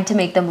she's tried to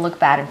make them look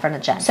bad in front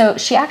of Jen. So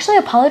she actually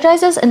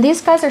apologizes, and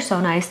these guys are so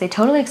nice. They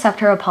totally accept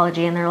her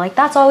apology, and they're like,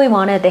 that's all we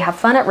wanted. They have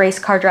fun at race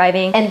car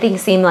driving, and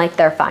things seem like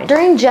they're fine.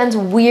 During Jen's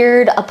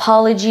weird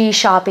apology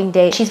shopping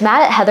date, she's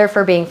mad at Heather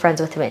for being friends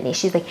with Whitney.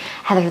 She's like,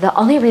 Heather, the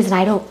only reason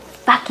I don't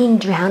fucking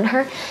drown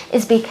her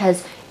is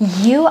because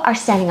you are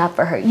standing up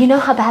for her. You know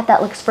how bad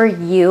that looks for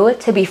you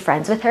to be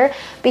friends with her?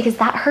 Because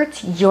that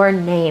hurts your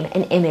name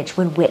and image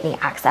when Whitney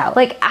acts out.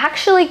 Like,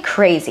 actually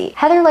crazy.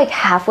 Heather like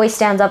halfway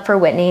stands up for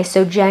Whitney,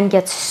 so Jen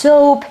gets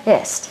so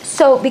pissed.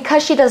 So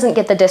because she doesn't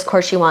get the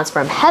discourse she wants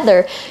from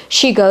Heather,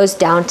 she goes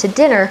down to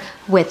dinner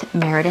with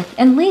Meredith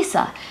and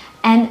Lisa.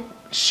 And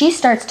she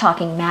starts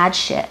talking mad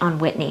shit on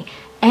Whitney.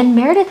 And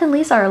Meredith and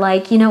Lisa are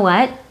like, you know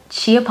what?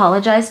 She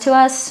apologized to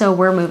us, so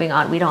we're moving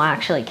on. We don't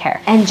actually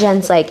care. And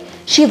Jen's like,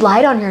 she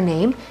lied on your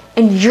name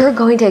and you're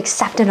going to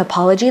accept an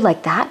apology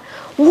like that?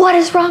 What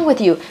is wrong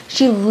with you?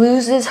 She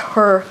loses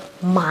her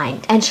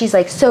mind. And she's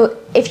like, so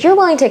if you're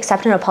willing to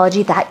accept an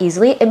apology that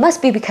easily, it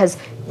must be because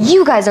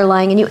you guys are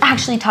lying and you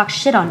actually talk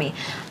shit on me.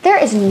 There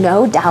is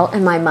no doubt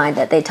in my mind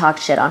that they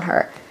talked shit on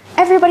her.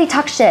 Everybody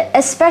talks shit,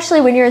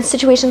 especially when you're in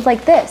situations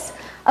like this.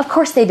 Of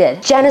course they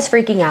did. Jen is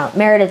freaking out.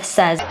 Meredith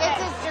says, this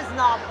is just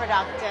not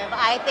productive.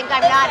 I think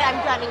I'm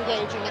done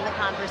engaging in the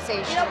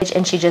conversation.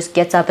 And she just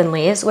gets up and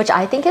leaves, which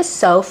I think is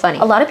so funny.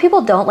 A lot of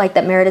people don't like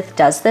that Meredith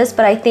does this,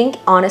 but I think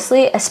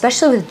honestly,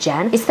 especially with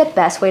Jen, it's the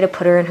best way to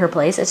put her in her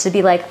place is to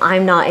be like,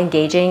 I'm not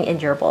engaging in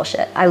your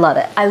bullshit. I love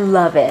it. I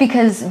love it.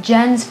 Because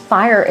Jen's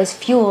fire is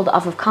fueled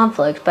off of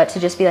conflict, but to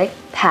just be like,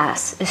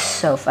 pass is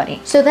so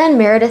funny. So then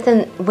Meredith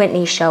and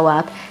Whitney show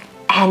up,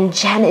 and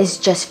Jen is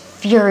just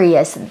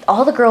furious.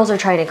 All the girls are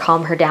trying to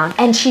calm her down,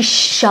 and she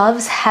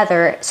shoves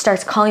Heather,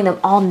 starts calling them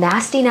all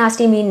nasty,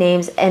 nasty, mean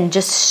names, and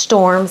just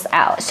storms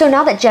out. So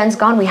now that Jen's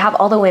gone, we have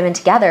all the women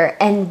together,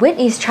 and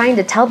Whitney's trying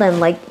to tell them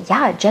like,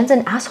 yeah, Jen's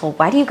an asshole.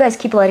 Why do you guys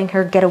keep letting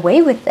her get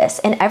away with this?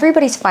 And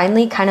everybody's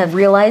finally kind of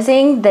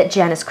realizing that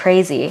Jen is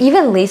crazy.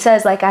 Even Lisa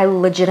is like, I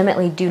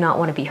legitimately do not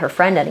want to be her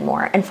friend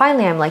anymore. And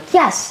finally I'm like,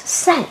 yes,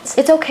 sense.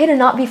 It's okay to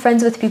not be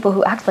friends with people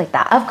who act like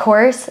that. Of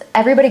course,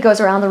 everybody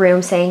goes around the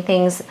room saying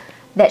things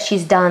that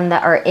she's done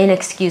that are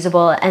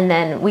inexcusable, and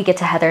then we get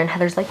to Heather, and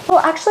Heather's like, well,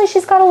 actually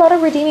she's got a lot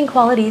of redeeming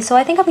qualities, so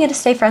I think I'm gonna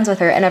stay friends with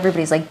her. And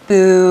everybody's like,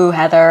 boo,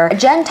 Heather.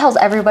 Jen tells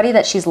everybody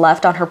that she's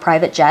left on her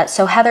private jet,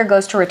 so Heather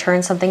goes to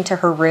return something to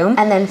her room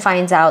and then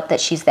finds out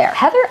that she's there.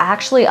 Heather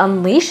actually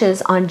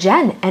unleashes on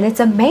Jen, and it's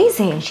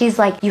amazing. She's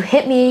like, you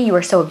hit me, you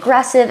are so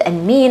aggressive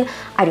and mean,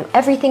 I do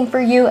everything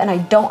for you, and I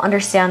don't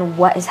understand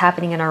what is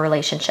happening in our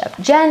relationship.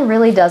 Jen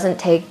really doesn't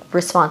take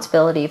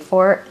responsibility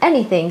for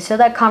anything, so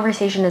that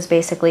conversation is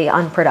basically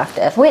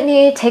unproductive.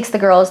 Whitney takes the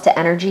girls to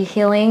energy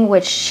healing,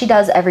 which she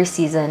does every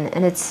season,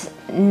 and it's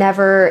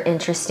never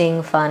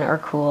interesting, fun, or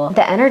cool.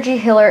 The energy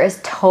healer is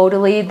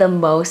totally the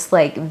most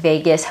like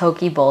Vegas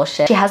hokey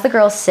bullshit. She has the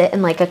girls sit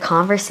in like a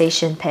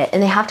conversation pit,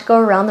 and they have to go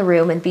around the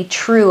room and be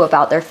true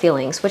about their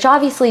feelings, which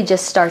obviously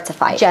just starts a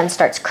fight. Jen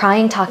starts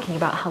crying, talking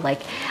about how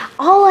like,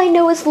 all I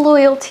know is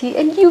loyalty,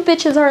 and you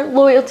bitches aren't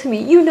loyal to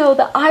me. You know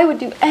that I would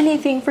do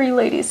anything for you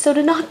ladies, so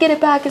to not get it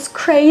back is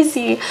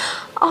crazy.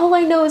 All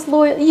I know is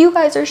loyal. You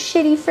guys are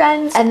shitty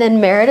friends. And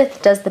then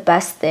Meredith does the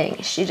best thing.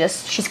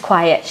 She's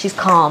quiet, she's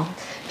calm.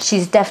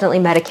 She's definitely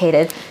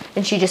medicated,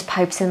 and she just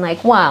pipes in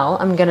like, well,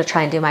 I'm gonna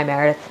try and do my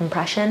Meredith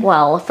impression.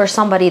 Well, for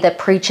somebody that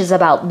preaches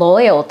about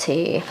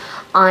loyalty,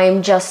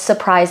 I'm just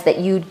surprised that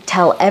you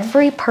tell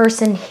every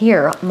person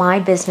here my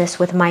business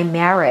with my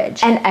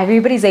marriage. And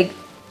everybody's like,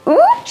 ooh.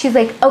 She's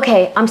like,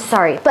 okay, I'm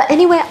sorry. But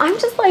anyway, I'm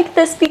just like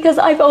this because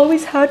I've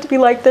always had to be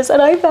like this,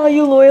 and I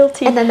value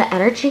loyalty. And then the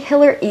energy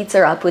healer eats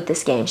her up with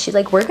this game. She's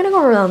like, we're gonna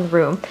go around the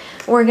room.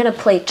 We're gonna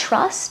play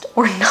trust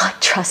or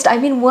not trust. I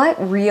mean,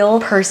 what real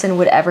person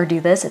would ever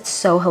do this? It's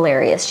so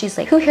hilarious. She's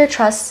like, who here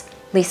trusts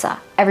Lisa?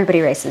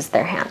 Everybody raises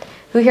their hand.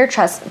 Who here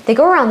trusts? They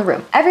go around the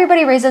room.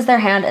 Everybody raises their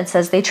hand and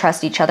says they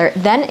trust each other.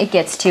 Then it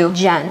gets to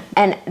Jen,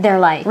 and they're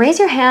like, raise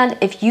your hand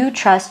if you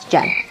trust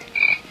Jen.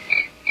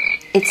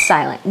 It's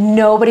silent.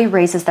 Nobody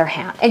raises their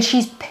hand. And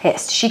she's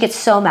pissed. She gets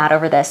so mad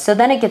over this. So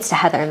then it gets to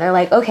Heather, and they're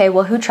like, okay,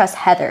 well, who trusts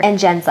Heather? And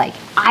Jen's like,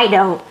 I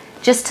don't.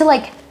 Just to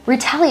like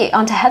retaliate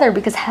onto Heather,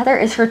 because Heather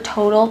is her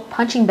total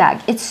punching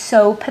bag. It's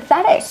so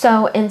pathetic.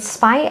 So in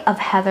spite of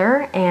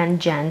Heather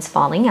and Jen's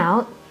falling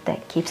out,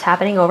 that keeps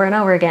happening over and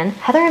over again.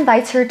 Heather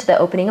invites her to the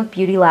opening of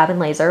Beauty Lab and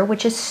Laser,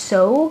 which is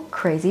so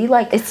crazy.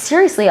 Like, it's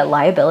seriously a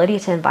liability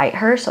to invite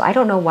her, so I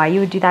don't know why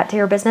you would do that to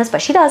your business,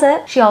 but she does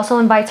it. She also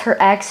invites her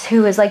ex,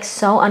 who is like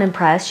so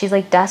unimpressed. She's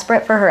like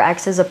desperate for her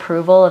ex's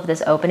approval of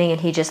this opening,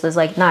 and he just was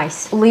like,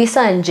 nice.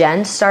 Lisa and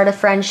Jen start a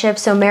friendship,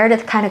 so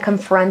Meredith kind of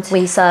confronts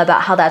Lisa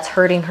about how that's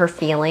hurting her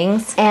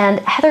feelings, and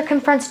Heather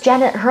confronts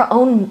Jen at her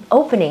own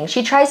opening.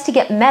 She tries to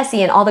get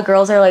messy, and all the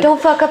girls are like,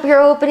 don't fuck up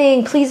your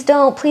opening, please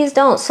don't, please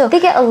don't. So they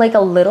get like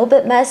a little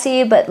bit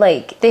messy, but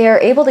like they are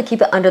able to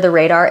keep it under the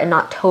radar and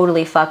not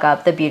totally fuck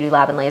up the Beauty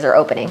Lab and Laser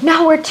opening.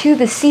 Now we're to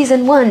the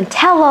season 1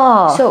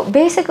 tell-all. So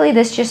basically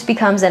this just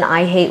becomes an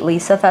I Hate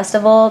Lisa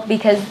festival,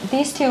 because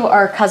these two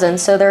are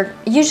cousins, so they're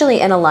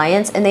usually in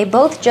alliance, and they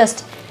both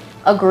just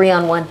agree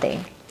on one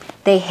thing.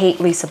 They hate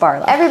Lisa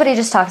Barlow. Everybody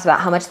just talks about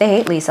how much they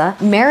hate Lisa.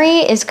 Mary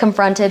is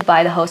confronted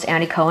by the host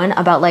Andy Cohen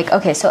about like,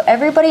 okay, so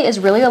everybody is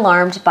really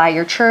alarmed by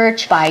your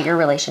church, by your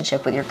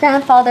relationship with your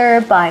grandfather,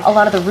 by a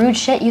lot of the rude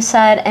shit you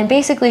said, and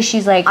basically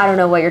she's like, I don't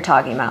know what you're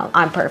talking about.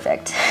 I'm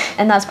perfect.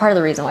 And that's part of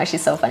the reason why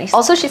she's so funny.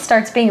 Also, she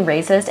starts being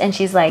racist, and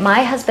she's like,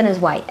 my husband is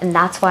white, and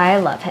that's why I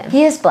love him.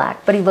 He is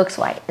black, but he looks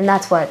white, and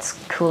that's what's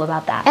cool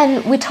about that.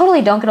 And we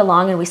totally don't get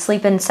along, and we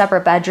sleep in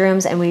separate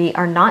bedrooms, and we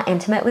are not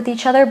intimate with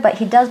each other, but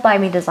he does buy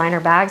me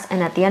designer bags,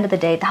 and at the end of the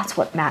day, that's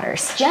what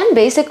matters. Jen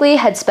basically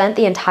had spent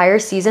the entire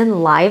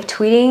season live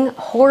tweeting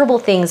horrible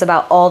things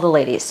about all the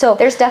ladies. So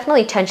there's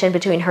definitely tension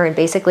between her and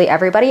basically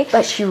everybody,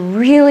 but she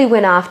really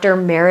went after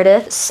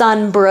Meredith's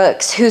son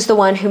Brooks, who's the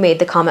one who made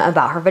the comment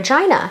about her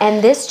vagina.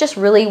 And this just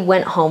really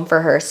went home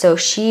for her. So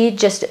she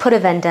just put a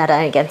vendetta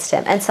against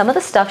him. And some of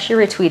the stuff she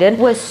retweeted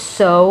was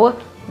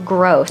so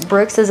gross.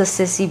 Brooks is a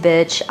sissy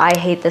bitch. I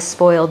hate this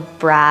spoiled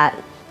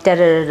brat. Da,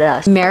 da,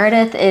 da, da.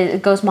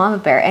 Meredith goes mama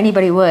bear,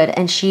 anybody would,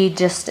 and she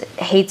just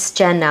hates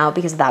Jen now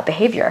because of that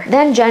behavior.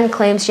 Then Jen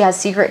claims she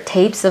has secret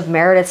tapes of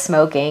Meredith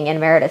smoking, and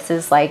Meredith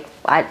is like,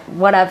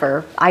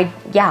 whatever.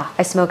 Yeah,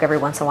 I smoke every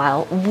once in a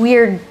while.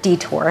 Weird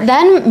detour.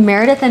 Then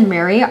Meredith and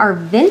Mary are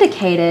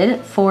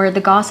vindicated for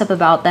the gossip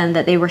about them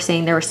that they were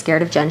saying they were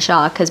scared of Jen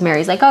Shaw, because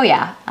Mary's like, oh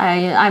yeah,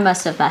 I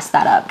must have messed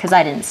that up because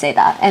I didn't say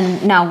that.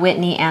 And now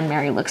Whitney and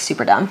Mary look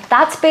super dumb.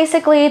 That's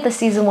basically the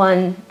season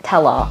 1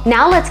 tell-all.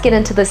 Now let's get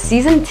into the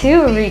season 2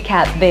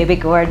 recap, baby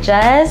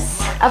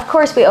gorgeous. Of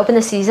course, we opened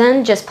the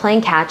season just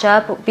playing catch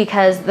up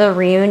because the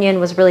reunion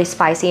was really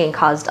spicy and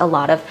caused a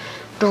lot of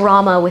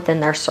drama within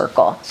their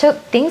circle. So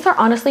things are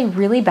honestly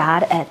really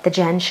bad at the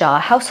Jen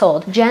Shaw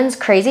household. Jen's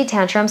crazy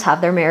tantrums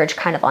have their marriage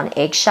kind of on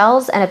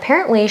eggshells, and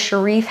apparently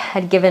Sharif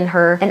had given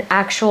her an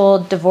actual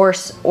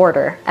divorce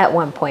order at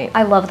one point.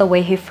 I love the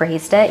way he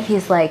phrased it.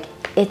 He's like,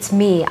 it's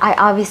me. I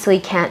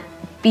obviously can't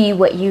be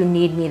what you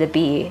need me to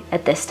be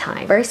at this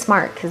time. Very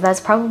smart, because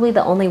that's probably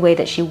the only way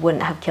that she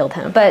wouldn't have killed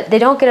him. But they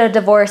don't get a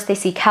divorce, they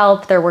seek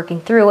help, they're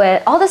working through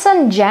it. All of a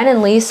sudden, Jen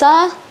and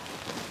Lisa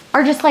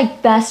are just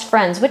like best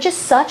friends, which is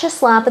such a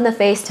slap in the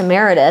face to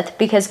Meredith,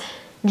 because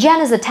Jen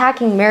is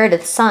attacking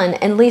Meredith's son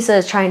and Lisa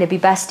is trying to be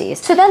besties.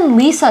 So then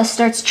Lisa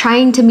starts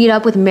trying to meet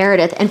up with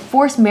Meredith and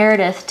force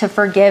Meredith to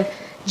forgive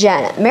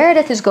Jen.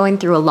 Meredith is going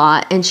through a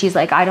lot, and she's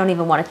like, I don't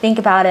even want to think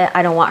about it.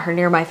 I don't want her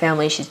near my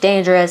family. She's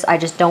dangerous. I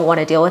just don't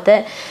want to deal with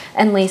it.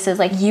 And Lisa's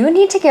like, you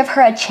need to give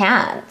her a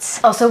chance.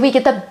 Also, we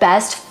get the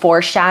best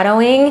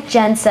foreshadowing.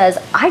 Jen says,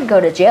 I'd go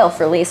to jail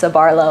for Lisa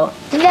Barlow.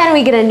 Then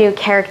we get a new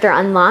character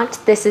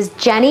unlocked. This is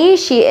Jenny.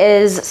 She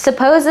is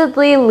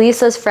supposedly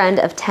Lisa's friend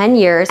of 10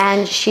 years,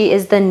 and she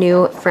is the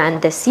new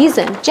friend this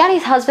season.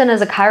 Jenny's husband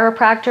is a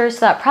chiropractor, so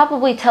that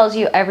probably tells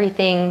you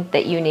everything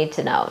that you need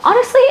to know.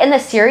 Honestly, in the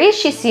series,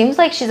 she seems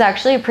like she's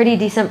actually a pretty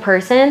decent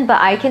person, but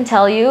I can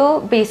tell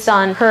you based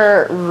on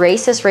her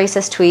racist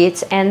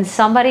tweets and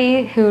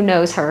somebody who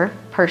knows her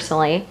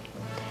personally,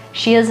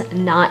 she is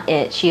not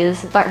it.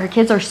 But her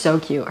kids are so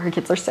cute. Her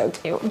kids are so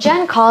cute.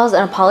 Jen calls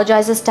and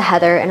apologizes to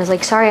Heather and is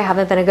like, sorry, I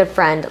haven't been a good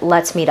friend.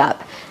 Let's meet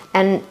up.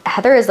 And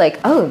Heather is like,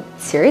 oh,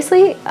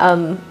 seriously?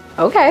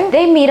 Okay.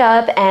 They meet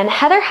up, and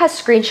Heather has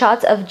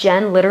screenshots of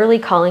Jen literally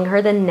calling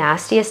her the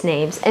nastiest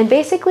names, and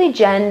basically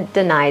Jen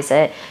denies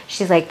it.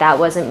 She's like, that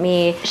wasn't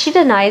me. She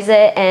denies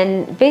it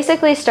and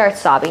basically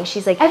starts sobbing.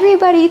 She's like,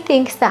 everybody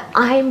thinks that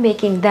I'm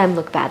making them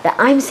look bad, that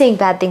I'm saying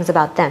bad things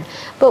about them.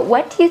 But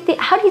what do you think,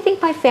 how do you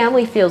think my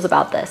family feels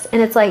about this?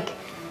 And it's like,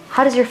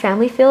 how does your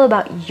family feel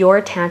about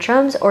your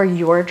tantrums or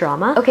your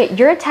drama? Okay,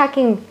 you're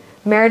attacking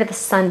Meredith's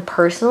son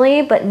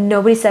personally, but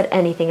nobody said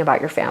anything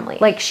about your family.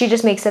 Like, she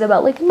just makes it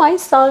about like, my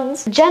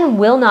sons. Jen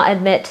will not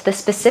admit to the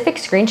specific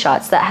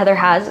screenshots that Heather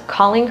has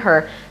calling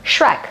her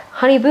Shrek,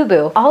 Honey Boo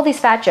Boo, all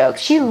these fat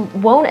jokes. She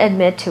won't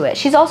admit to it.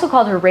 She's also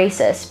called her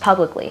racist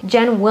publicly.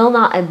 Jen will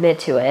not admit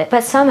to it,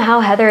 but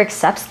somehow Heather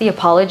accepts the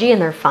apology and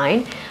they're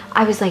fine.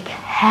 I was like,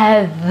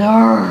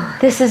 Heather,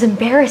 this is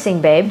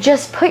embarrassing, babe.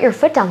 Just put your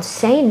foot down.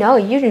 Say no.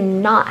 You do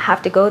not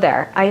have to go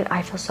there.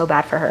 I feel so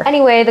bad for her.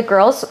 Anyway, the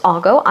girls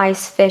all go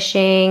ice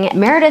fishing.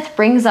 Meredith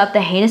brings up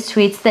the heinous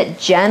tweets that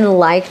Jen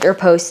liked or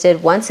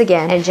posted once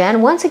again, and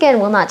Jen once again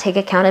will not take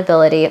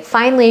accountability.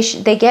 Finally,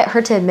 they get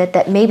her to admit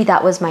that maybe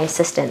that was my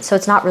assistant, so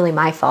it's not really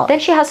my fault.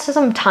 Then she has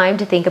some time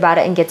to think about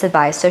it and gets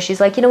advice. So she's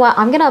like, you know what?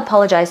 I'm gonna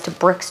apologize to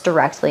Brooks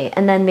directly,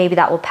 and then maybe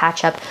that will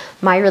patch up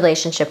my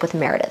relationship with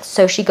Meredith.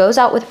 So she goes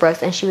out with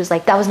Brooks and she was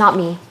like, that was not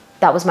me.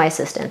 That was my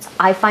assistants.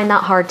 I find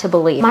that hard to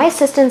believe. My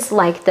assistants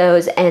like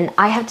those, and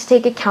I have to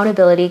take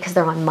accountability because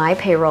they're on my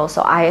payroll,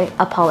 so I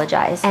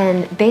apologize.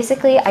 And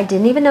basically, I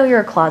didn't even know you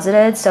were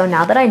closeted, so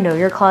now that I know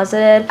you're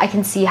closeted, I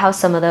can see how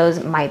some of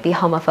those might be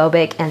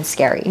homophobic and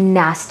scary.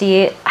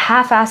 Nasty,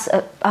 half-ass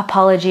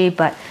apology,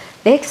 but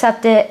they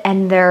accept it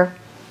and they're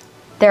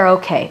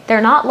okay.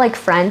 They're not like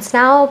friends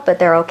now, but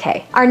they're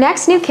okay. Our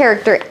next new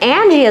character,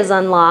 Angie, is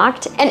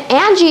unlocked, and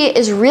Angie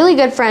is really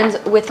good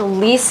friends with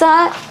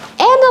Lisa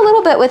and a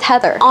little bit with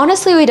Heather.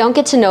 Honestly, we don't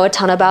get to know a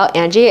ton about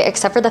Angie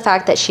except for the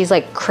fact that she's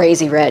like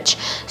crazy rich.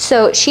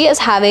 So she is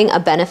having a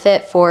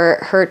benefit for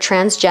her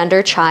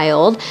transgender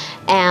child,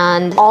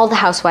 and all the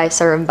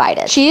housewives are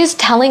invited. She is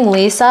telling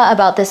Lisa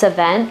about this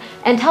event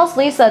and tells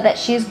Lisa that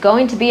she's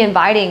going to be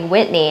inviting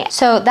Whitney.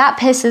 So that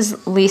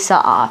pisses Lisa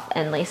off,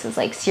 and Lisa's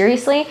like,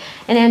 seriously?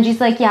 And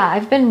Angie's like, yeah,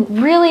 I've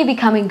been really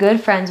becoming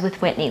good friends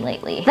with Whitney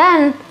lately.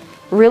 Then,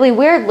 really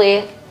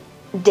weirdly,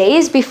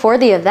 days before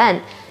the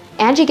event,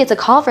 Angie gets a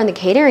call from the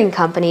catering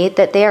company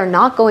that they are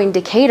not going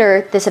to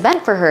cater this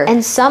event for her.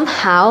 And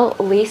somehow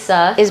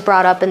Lisa is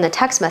brought up in the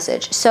text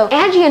message. So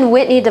Angie and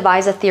Whitney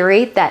devise a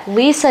theory that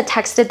Lisa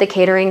texted the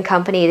catering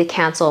company to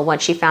cancel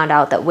once she found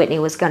out that Whitney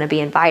was going to be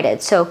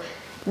invited. So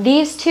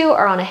these two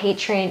are on a hate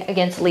train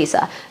against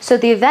Lisa. So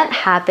the event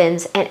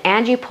happens and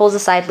Angie pulls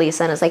aside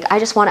Lisa and is like, I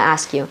just want to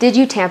ask you, did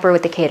you tamper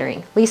with the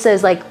catering? Lisa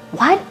is like,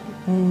 what?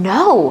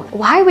 No,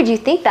 why would you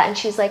think that? And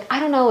she's like, I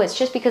don't know, it's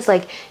just because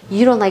like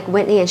you don't like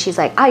Whitney. And she's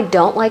like, I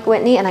don't like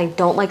Whitney and I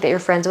don't like that you're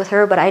friends with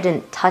her, but I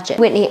didn't touch it.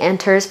 Whitney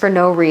enters for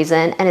no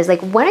reason and is like,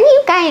 what are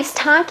you guys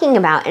talking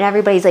about? And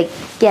everybody's like,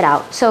 get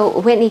out. So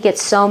Whitney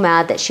gets so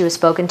mad that she was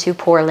spoken to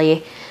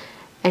poorly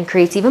and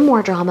creates even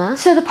more drama.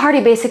 So the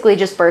party basically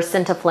just bursts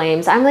into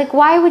flames. I'm like,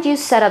 why would you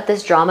set up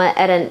this drama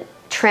at a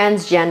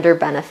transgender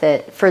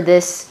benefit for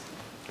this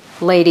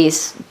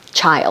lady's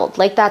child?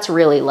 Like, that's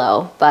really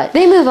low, but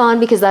they move on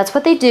because that's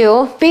what they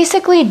do.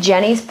 Basically,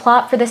 Jenny's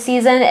plot for the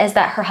season is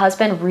that her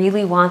husband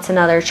really wants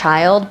another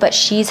child, but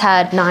she's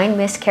had 9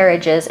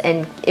 miscarriages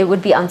and it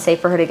would be unsafe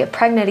for her to get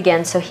pregnant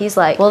again. So he's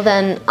like, well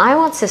then I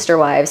want sister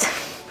wives.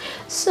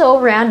 So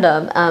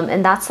random,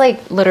 and that's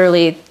like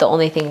literally the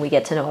only thing we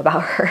get to know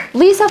about her.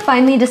 Lisa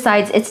finally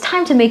decides it's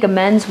time to make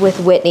amends with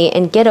Whitney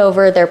and get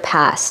over their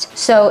past.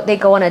 So they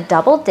go on a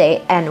double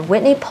date and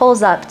Whitney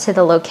pulls up to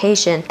the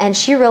location and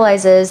she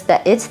realizes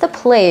that it's the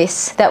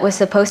place that was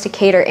supposed to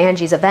cater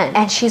Angie's event.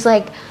 And she's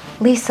like,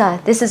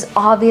 Lisa, this is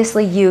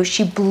obviously you.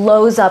 She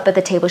blows up at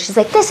the table. She's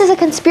like, this is a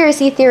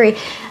conspiracy theory.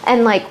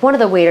 And like one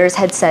of the waiters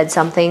had said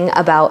something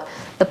about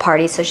the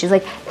party. So she's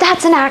like,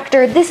 that's an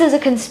actor. This is a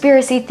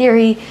conspiracy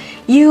theory.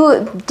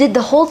 You did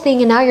the whole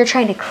thing and now you're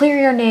trying to clear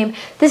your name.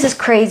 This is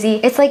crazy.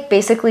 It's like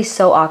basically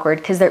so awkward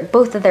because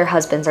both of their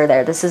husbands are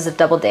there. This is a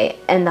double date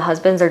and the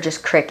husbands are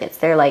just crickets.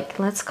 They're like,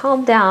 let's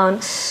calm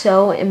down.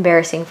 So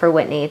embarrassing for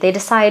Whitney. They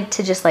decide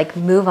to just like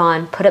move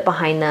on, put it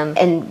behind them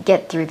and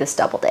get through this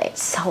double date.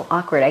 So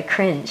awkward, I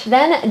cringe.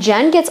 Then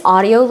Jen gets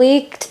audio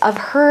leaked of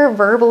her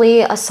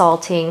verbally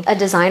assaulting a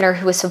designer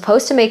who was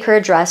supposed to make her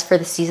a dress for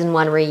the season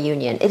 1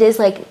 reunion. It is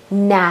like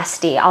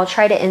nasty. I'll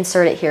try to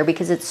insert it here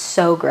because it's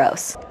so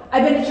gross.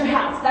 I've been at your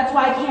house. That's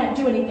why I can't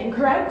do anything,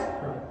 correct?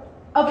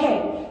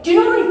 Okay. Do you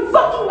know how many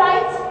fucking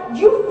nights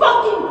you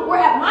fucking were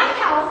at my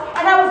house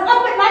and I was up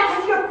at night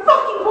because of your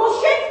fucking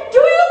bullshit? Do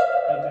you?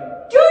 I do.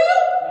 Do you?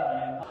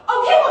 Yeah.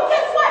 Okay, well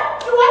guess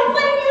what? Do I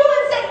blame you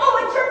and say, oh,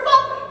 it's your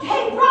fault?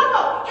 Hey,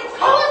 Bravo, it's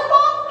Colin's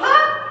fault?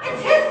 Huh?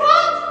 It's his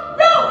fault?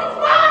 No, it's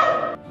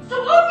mine!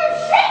 So own your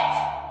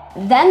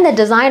shit! Then the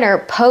designer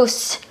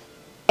posts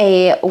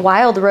a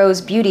Wild Rose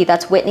Beauty,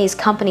 that's Whitney's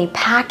company,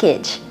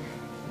 package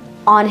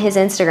on his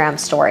Instagram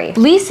story.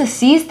 Lisa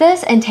sees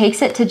this and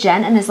takes it to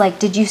Jen and is like,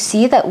 did you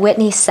see that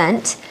Whitney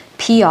sent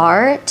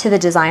PR to the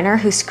designer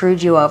who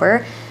screwed you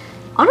over?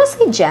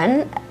 Honestly,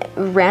 Jen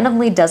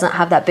randomly doesn't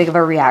have that big of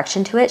a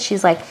reaction to it.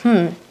 She's like,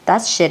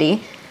 that's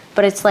shitty.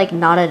 But it's like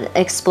not an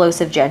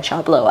explosive Jen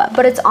Shaw blow up.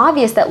 But it's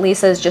obvious that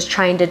Lisa is just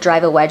trying to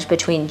drive a wedge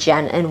between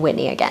Jen and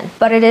Whitney again.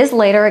 But it is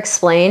later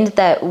explained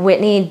that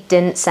Whitney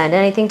didn't send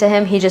anything to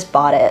him, he just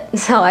bought it.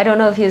 So I don't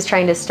know if he was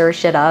trying to stir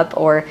shit up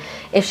or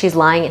if she's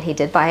lying and he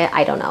did buy it,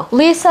 I don't know.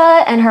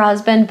 Lisa and her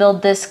husband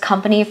build this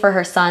company for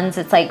her sons.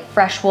 It's like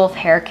Fresh Wolf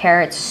Hair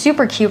Care. It's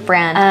super cute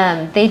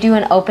brand. They do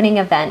an opening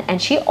event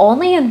and she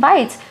only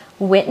invites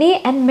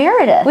Whitney and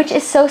Meredith, which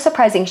is so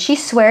surprising. She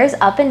swears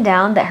up and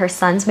down that her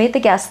sons made the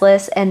guest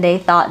list and they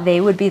thought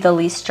they would be the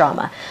least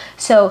drama.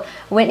 So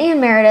Whitney and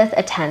Meredith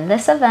attend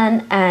this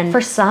event, and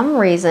for some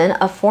reason,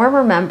 a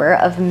former member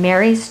of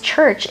Mary's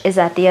church is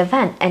at the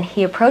event, and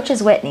he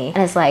approaches Whitney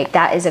and is like,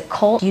 that is a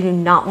cult. You do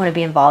not want to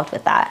be involved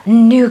with that.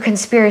 New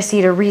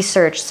conspiracy to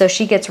research. So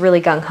she gets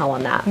really gung-ho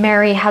on that.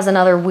 Mary has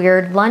another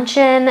weird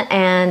luncheon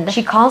and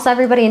she calls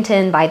everybody in to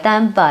invite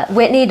them, but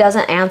Whitney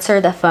doesn't answer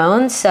the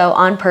phone. So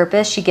on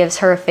purpose, she gives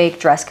her a fake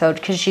dress code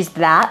because she's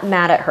that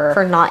mad at her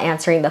for not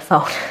answering the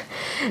phone.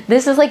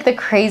 This is like the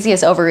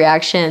craziest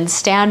overreaction.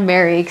 Stan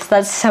Mary, because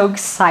that's so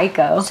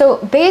psycho. So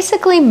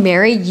basically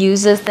Mary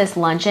uses this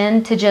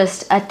luncheon to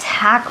just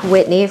attack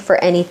Whitney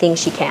for anything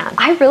she can.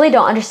 I really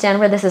don't understand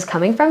where this is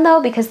coming from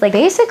though, because like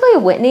basically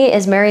Whitney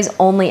is Mary's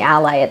only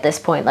ally at this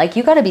point. Like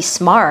you gotta be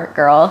smart,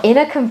 girl. In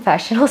a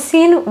confessional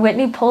scene,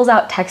 Whitney pulls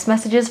out text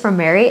messages from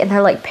Mary and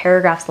they're like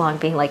paragraphs long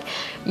being like,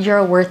 you're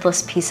a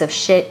worthless piece of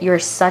shit. You're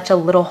such a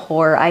little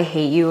whore. I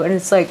hate you. And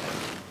it's like,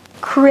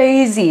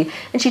 crazy.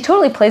 And she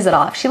totally plays it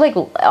off. She like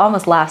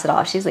almost laughs it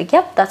off. She's like,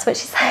 yep, that's what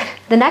she said.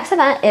 The next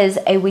event is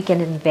a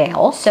weekend in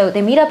Vail. So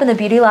they meet up in the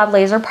Beauty Lab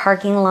Laser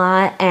parking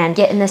lot and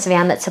get in this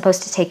van that's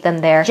supposed to take them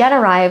there. Jen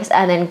arrives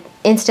and then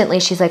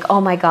instantly she's like,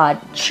 oh my God,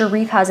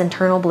 Sharif has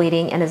internal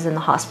bleeding and is in the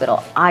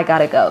hospital. I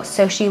gotta go.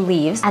 So she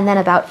leaves, and then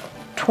about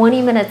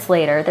 20 minutes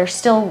later, they're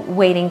still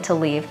waiting to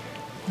leave.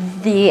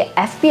 The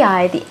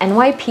FBI, the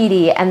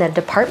NYPD, and the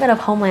Department of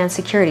Homeland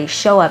Security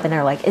show up and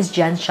they're like, is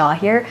Jen Shah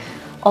here?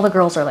 All the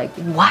girls are like,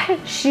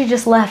 what? She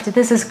just left.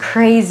 This is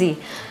crazy.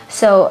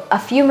 So a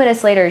few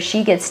minutes later,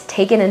 she gets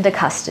taken into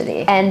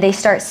custody and they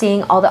start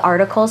seeing all the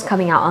articles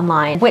coming out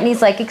online. Whitney's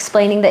like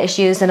explaining the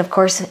issues and of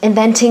course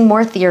inventing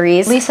more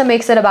theories. Lisa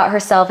makes it about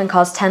herself and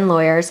calls 10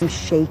 lawyers. I'm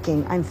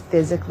shaking. I'm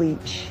physically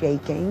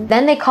shaking.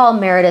 Then they call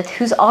Meredith,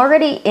 who's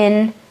already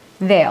in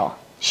Vail.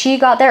 She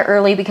got there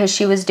early because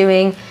she was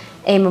doing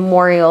a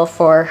memorial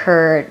for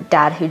her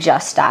dad who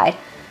just died.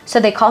 So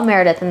they call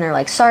Meredith and they're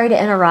like, sorry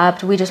to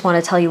interrupt. We just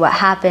want to tell you what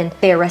happened.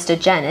 They arrested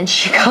Jen. And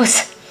she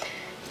goes,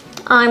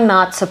 I'm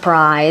not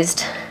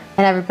surprised.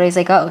 And everybody's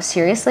like, oh,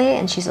 seriously?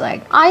 And she's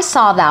like, I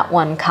saw that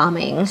one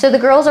coming. So the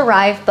girls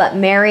arrive, but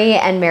Mary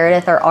and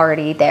Meredith are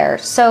already there.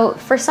 So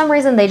for some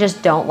reason, they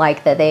just don't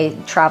like that they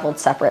traveled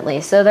separately.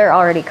 So they're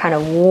already kind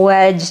of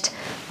wedged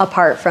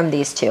apart from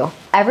these two.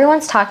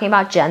 Everyone's talking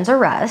about Jen's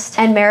arrest,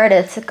 and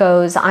Meredith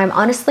goes, I'm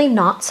honestly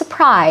not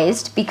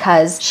surprised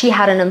because she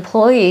had an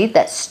employee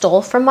that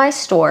stole from my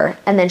store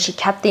and then she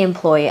kept the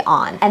employee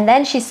on. And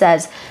then she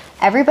says,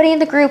 everybody in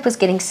the group was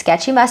getting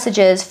sketchy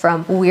messages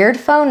from weird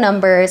phone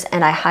numbers,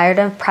 and I hired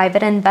a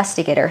private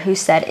investigator who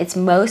said it's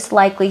most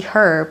likely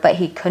her, but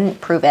he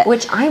couldn't prove it,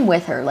 which I'm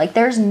with her. Like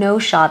there's no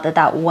shot that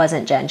that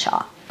wasn't Jen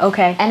Shah.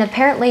 Okay, and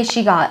apparently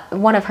she got,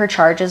 one of her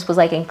charges was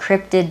like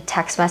encrypted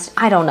text message.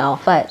 I don't know,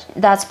 but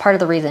that's part of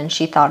the reason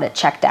she thought it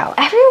checked out.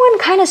 Everyone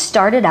kind of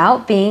started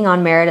out being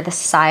on Meredith's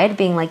side,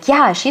 being like,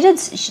 yeah, she did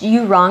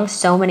you wrong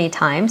so many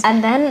times.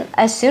 And then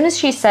as soon as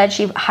she said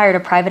she hired a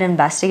private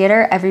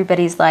investigator,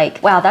 everybody's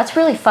like, wow, that's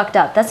really fucked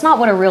up. That's not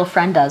what a real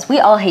friend does. We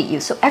all hate you.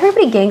 So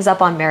everybody gangs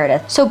up on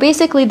Meredith. So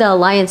basically the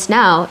alliance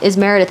now is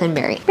Meredith and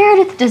Mary.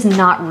 Meredith does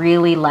not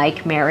really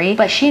like Mary,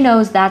 but she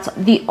knows that's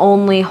the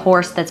only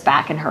horse that's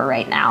backing her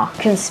right now.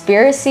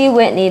 Conspiracy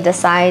Whitney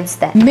decides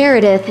that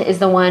Meredith is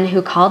the one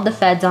who called the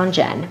feds on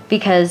Jen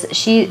because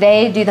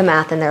they do the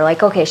math and they're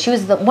like, okay, she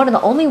was one of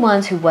the only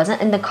ones who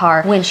wasn't in the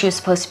car when she was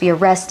supposed to be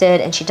arrested,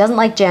 and she doesn't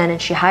like Jen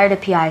and she hired a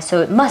PI,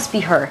 so it must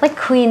be her. Like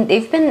Queen,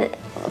 they've been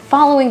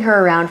following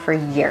her around for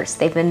years.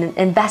 They've been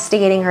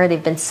investigating her.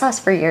 They've been sus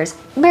for years.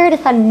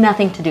 Meredith had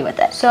nothing to do with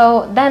it.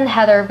 So then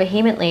Heather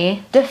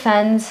vehemently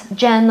defends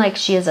Jen like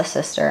she is a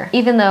sister,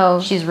 even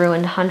though she's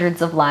ruined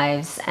hundreds of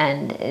lives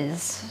and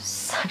is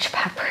such a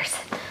bad person.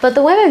 But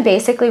the women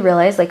basically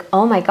realize like,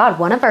 oh my God,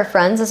 one of our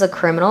friends is a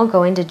criminal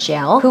going to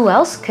jail. Who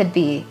else could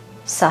be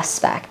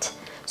suspect?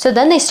 So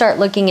then they start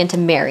looking into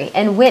Mary,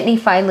 and Whitney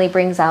finally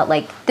brings out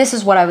like, this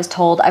is what I was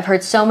told. I've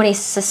heard so many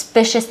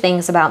suspicious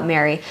things about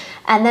Mary.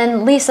 And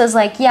then Lisa's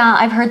like, yeah,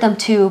 I've heard them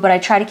too, but I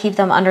try to keep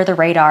them under the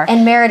radar.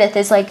 And Meredith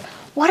is like,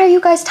 what are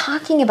you guys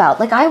talking about?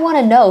 Like, I want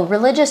to know.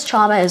 Religious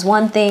trauma is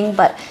one thing,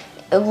 but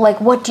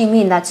like, what do you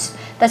mean? That's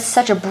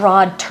such a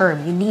broad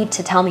term. You need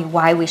to tell me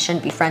why we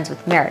shouldn't be friends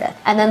with Meredith.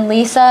 And then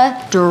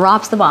Lisa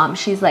drops the bomb.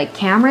 She's like,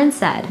 Cameron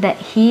said that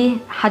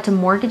he had to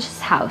mortgage his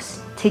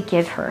house to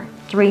give her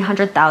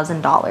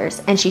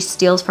 $300,000, and she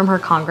steals from her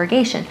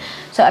congregation.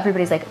 So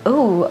everybody's like,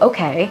 oh,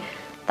 okay,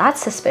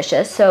 that's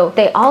suspicious. So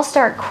they all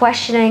start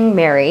questioning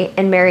Mary,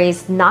 and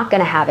Mary's not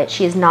gonna have it.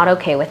 She is not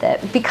okay with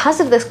it.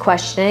 Because of this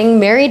questioning,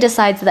 Mary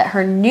decides that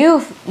her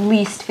new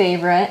least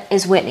favorite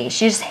is Whitney.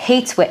 She just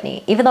hates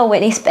Whitney, even though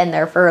Whitney's been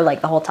there for like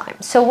the whole time.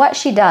 So what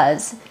she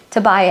does to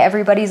buy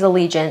everybody's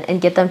allegiance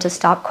and get them to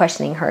stop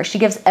questioning her, she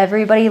gives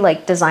everybody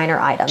like designer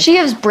items. She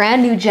gives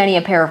brand new Jenny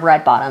a pair of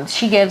red bottoms.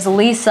 She gives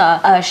Lisa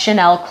a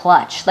Chanel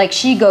clutch. Like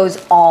she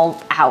goes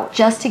all out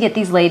just to get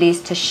these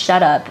ladies to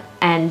shut up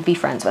and be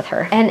friends with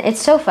her. And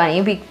it's so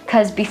funny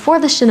because before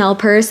the Chanel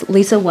purse,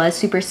 Lisa was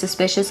super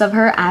suspicious of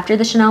her. After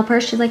the Chanel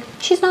purse, she's like,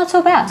 she's not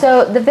so bad.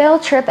 So the Vail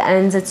trip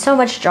ends. It's so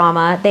much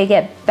drama. They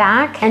get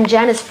back and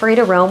Jen is free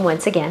to roam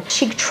once again.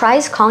 She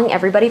tries calling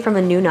everybody from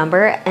a new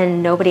number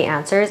and nobody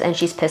answers, and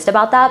she's pissed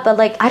about that. But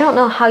like, I don't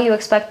know how you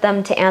expect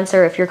them to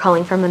answer if you're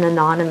calling from an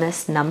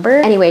anonymous number.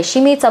 Anyway,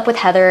 she meets up with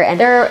Heather and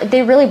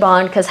they really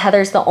bond because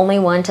Heather's the only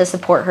one to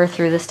support her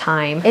through this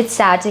time. It's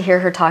sad to hear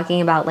her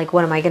talking about like,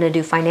 what am I gonna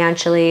do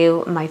financially,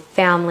 my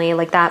family,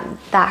 like that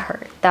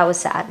hurt. That was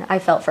sad. I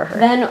felt for her.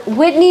 Then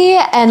Whitney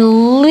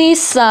and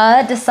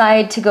Lisa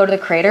decide to go to the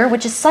crater,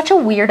 which is such a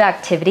weird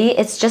activity.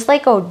 It's just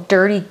like a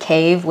dirty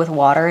cave with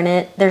water in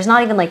it. There's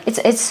not even like,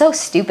 it's so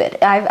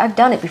stupid. I've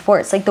done it before.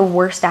 It's like the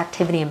worst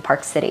activity in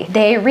Park City.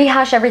 They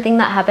rehash everything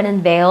that happened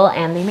in Vail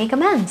and they make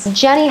amends.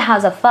 Jenny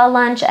has a pho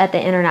lunch at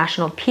the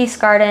International Peace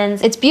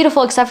Gardens. It's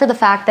beautiful except for the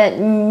fact that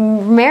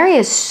Mary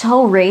is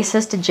so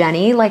racist to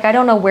Jenny. Like, I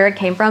don't know where it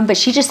came from, but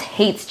she just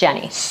hates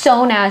Jenny.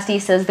 So nasty,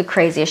 says the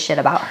craziest shit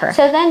about her.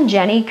 So then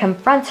Jenny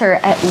confronts her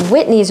at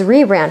Whitney's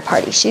rebrand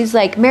party. She's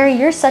like, Mary,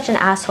 you're such an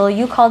asshole.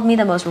 You called me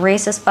the most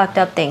racist, fucked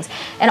up things.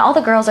 And all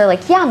the girls are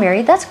like, yeah,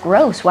 Mary, that's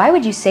gross. Why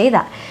would you say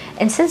that?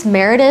 And since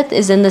Meredith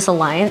is in this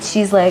alliance,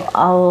 she's like,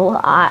 oh,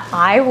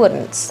 I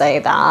wouldn't say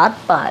that,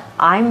 but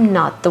I'm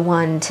not the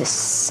one to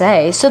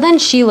say. So then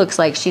she looks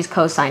like she's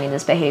co-signing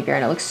this behavior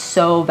and it looks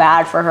so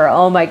bad for her.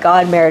 Oh my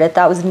God, Meredith,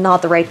 that was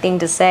not the right thing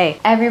to say.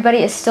 Everybody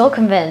is still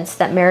convinced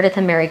that Meredith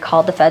and Mary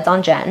called the feds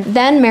on Jen.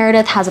 Then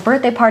Meredith has a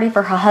birthday party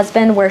for her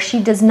husband where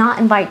she does not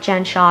invite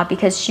Jen Shah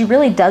because she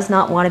really does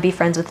not want to be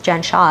friends with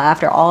Jen Shah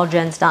after all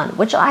Jen's done,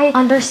 which I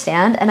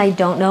understand, and I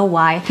don't know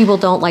why people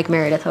don't like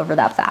Meredith over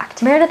that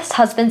fact. Meredith's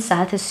husband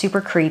Seth is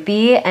super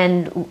creepy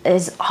and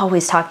is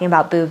always talking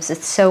about boobs.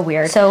 It's so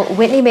weird. So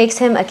Whitney makes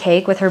him a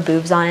cake with her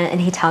boobs on it and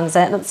he tongues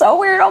it and it's so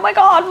weird. Oh my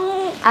God.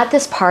 At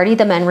this party,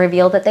 the men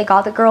reveal that they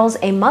got the girls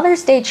a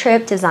Mother's Day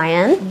trip to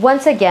Zion.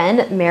 Once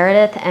again,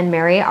 Meredith and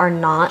Mary are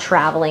not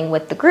traveling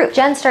with the group.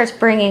 Jen starts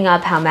bringing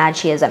up how mad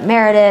she is at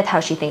Meredith,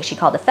 how she thinks she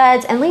called the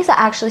feds, and Lisa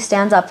actually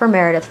stands up for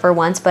Meredith for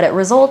once, but it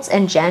results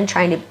in Jen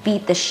trying to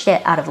beat the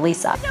shit out of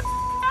Lisa.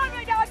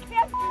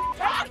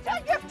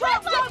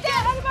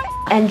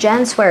 And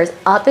Jen swears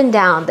up and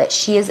down that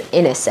she is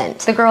innocent.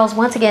 The girls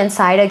once again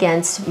side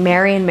against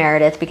Mary and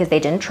Meredith because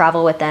they didn't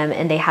travel with them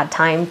and they had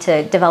time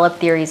to develop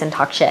theories and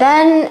talk shit.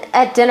 Then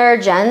at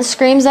dinner, Jen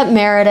screams at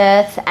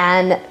Meredith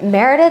and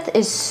Meredith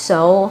is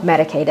so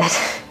medicated.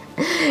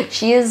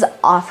 She is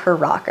off her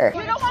rocker.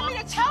 You don't want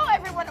me to tell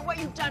everyone what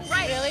you've done,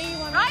 right? Really? You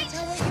want me to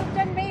tell what you've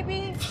done,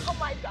 baby? Oh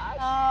my God.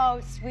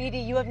 Oh, sweetie,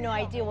 you have no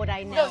idea what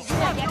I know. No, you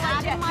have no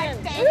idea. My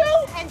face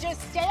and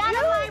just stay out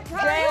of my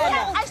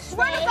presence. I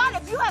swear to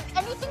God, if you have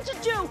anything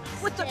to do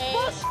with the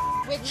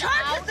bullshit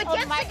charges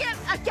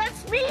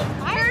against me,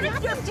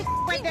 Meredith, you're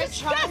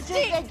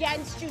disgusting.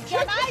 Against you,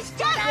 Jen.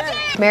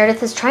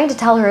 Meredith is trying to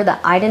tell her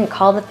that I didn't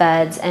call the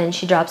feds, and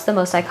she drops the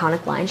most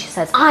iconic line. She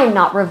says, I'm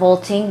not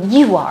revolting,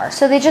 you are.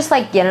 So they just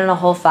like get in a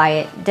whole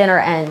fight. Dinner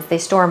ends, they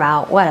storm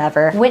out,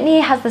 whatever. Whitney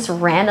has this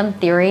random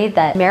theory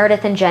that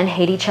Meredith and Jen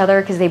hate each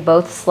other because they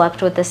both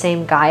slept with the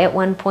same guy at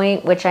one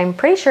point, which I'm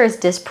pretty sure is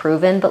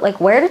disproven, but like,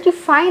 where did you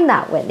find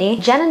that, Whitney?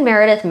 Jen and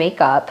Meredith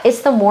make up.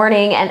 It's the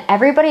morning and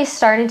everybody's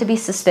starting to be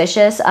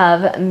suspicious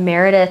of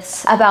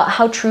Meredith's, about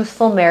how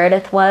truthful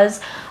Meredith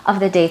was of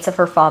the dates of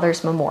her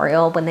father's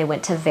memorial when they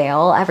went to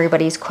Vail.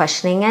 Everybody's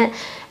questioning it.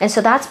 And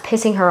so that's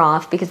pissing her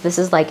off because this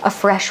is like a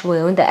fresh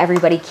wound that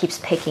everybody keeps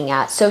picking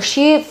at. So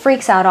she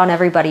freaks out on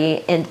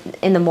everybody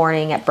in the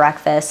morning at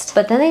breakfast,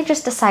 but then they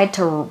just decide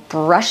to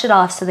brush it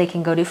off so they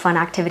can go do fun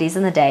activities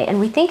in the day. And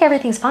we think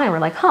everything's fine. We're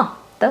like, huh,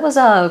 that was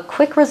a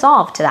quick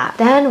resolve to that.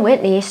 Then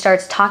Whitney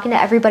starts talking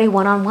to everybody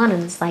one-on-one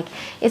and it's like,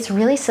 it's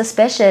really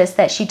suspicious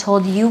that she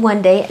told you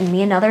one date and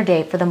me another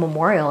date for the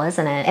memorial,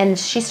 isn't it? And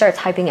she starts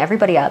hyping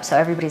everybody up. So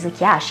everybody's like,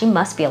 yeah, she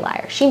must be a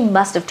liar. She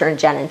must have turned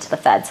Jen into the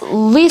feds.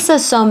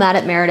 Lisa's so mad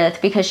at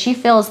Meredith because she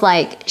feels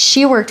like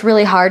she worked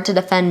really hard to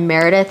defend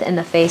Meredith in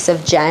the face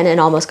of Jen and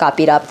almost got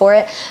beat up for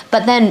it.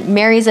 But then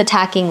Mary's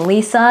attacking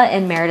Lisa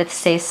and Meredith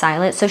stays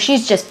silent. So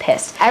she's just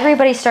pissed.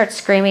 Everybody starts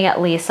screaming at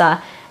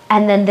Lisa.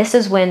 And then this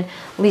is when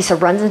Lisa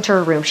runs into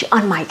her room. She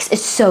unmics.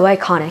 It's so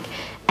iconic.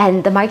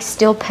 And the mics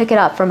still pick it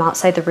up from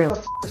outside the room.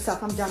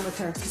 Herself, I'm done with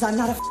her. Because I'm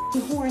not a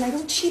whore and I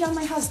don't cheat on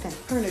my husband.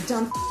 Her and a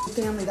dumb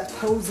family that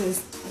poses.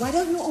 Why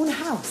don't you own a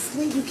house?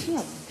 Wait, you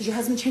can't. Because your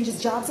husband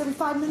changes jobs every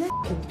 5 minutes?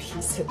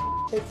 Piece of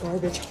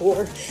garbage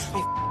whore.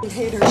 I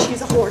hate her.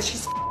 She's a whore.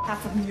 She's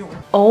half of New York.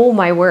 Oh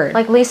my word.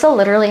 Like Lisa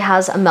literally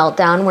has a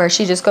meltdown where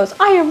she just goes,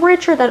 I am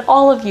richer than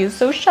all of you,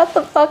 so shut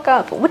the fuck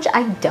up. Which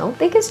I don't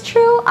think is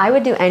true. I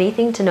would do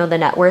anything to know the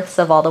net worths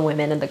of all the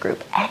women in the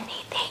group.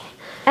 Anything.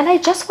 And I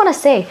just want to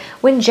say,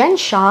 when Jen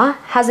Shah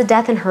has a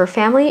death in her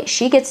family,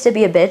 she gets to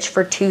be a bitch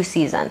for 2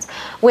 seasons.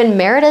 When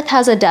Meredith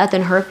has a death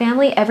in her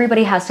family,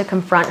 everybody has to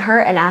confront her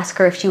and ask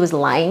her if she was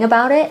lying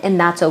about it, and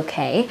that's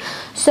okay.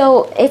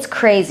 So it's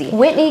crazy.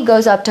 Whitney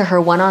goes up to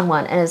her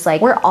one-on-one and is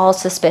like, we're all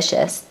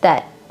suspicious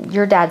that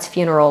your dad's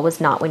funeral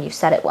was not when you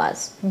said it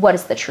was. What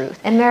is the truth?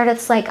 And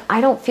Meredith's like,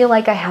 I don't feel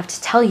like I have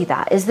to tell you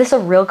that. Is this a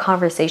real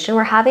conversation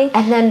we're having?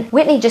 And then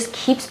Whitney just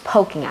keeps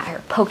poking at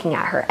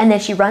her. And then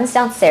she runs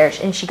downstairs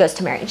and she goes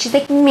to Mary and she's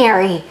like,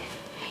 Mary,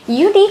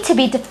 you need to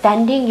be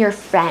defending your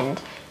friend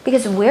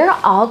because we're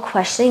all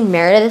questioning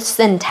Meredith's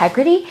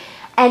integrity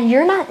and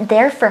you're not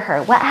there for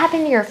her. What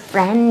happened to your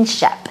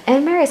friendship?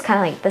 And Mary's kind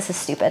of like, this is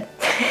stupid.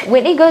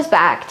 Whitney goes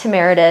back to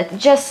Meredith,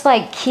 just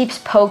like keeps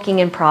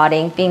poking and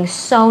prodding, being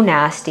so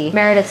nasty.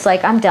 Meredith's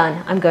like, I'm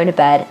done, I'm going to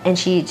bed. And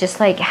she just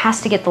like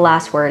has to get the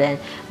last word in.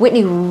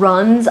 Whitney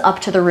runs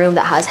up to the room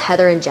that has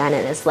Heather and Jen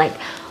and is like,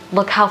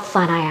 look how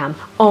fun I am.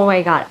 Oh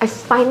my God. I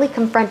finally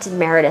confronted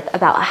Meredith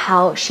about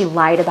how she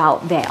lied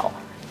about Vale.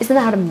 Isn't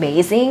that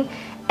amazing?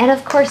 And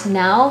of course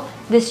now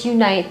this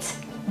unites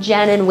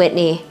Jen and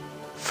Whitney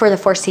for the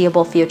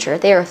foreseeable future.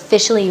 They are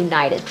officially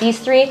united. These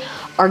three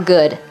are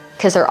good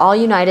because they're all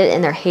united in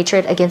their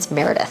hatred against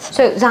Meredith.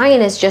 So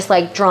Zion is just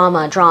like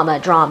drama,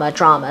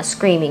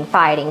 screaming,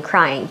 fighting,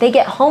 crying. They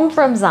get home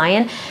from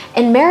Zion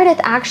and Meredith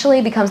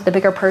actually becomes the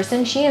bigger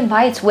person. She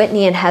invites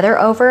Whitney and Heather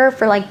over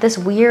for like this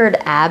weird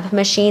ab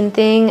machine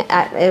thing.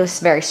 It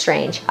was very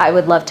strange. I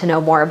would love to know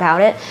more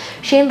about it.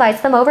 She invites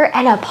them over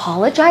and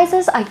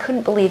apologizes. I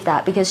couldn't believe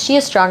that because she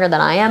is stronger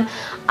than I am.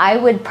 I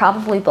would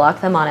probably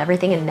block them on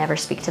everything and never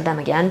speak to them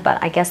again,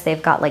 but I guess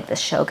they've got like this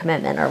show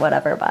commitment or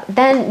whatever. But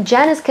then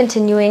Jen is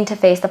continuing to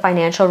face the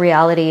financial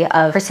reality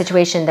of her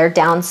situation. They're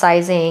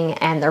downsizing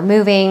and they're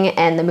moving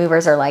and the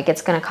movers are like,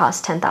 it's gonna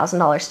cost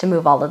 $10,000 to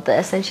move all of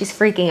this, and she's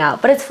freaking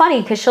out. But it's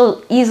funny because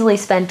she'll easily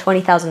spend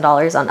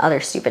 $20,000 on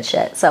other stupid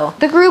shit. So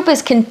the group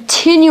is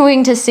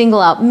continuing to single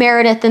out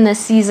Meredith in this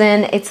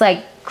season. It's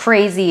like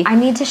crazy. I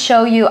need to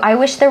show you, I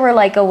wish there were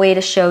like a way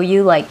to show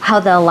you like how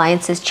the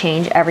alliances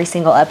change every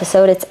single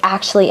episode. It's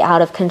actually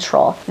out of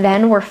control.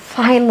 Then we're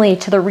finally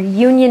to the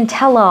reunion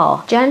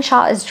tell-all. Jen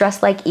Shah is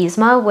dressed like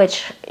Yzma,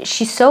 which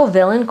she's so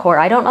villain core.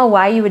 I don't know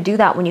why you would do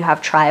that when you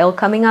have trial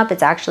coming up.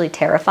 It's actually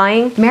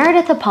terrifying.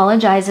 Meredith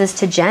apologizes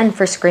to Jen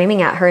for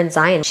screaming at her and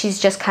Zion. She's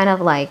just kind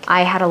of like,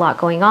 I had a lot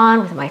going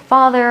on with my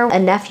father, a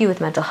nephew with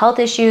mental health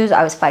issues.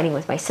 I was fighting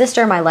with my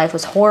sister. My life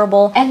was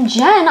horrible. And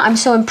Jen, I'm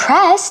so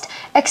impressed,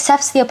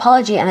 accepts the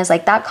apology and is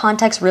like, that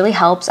context really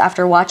helps.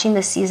 After watching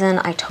this season,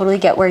 I totally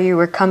get where you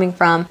were coming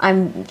from.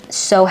 I'm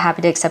so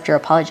happy to accept your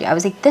apology. I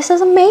was like, this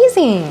is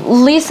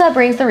amazing. Lisa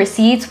brings the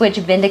receipts which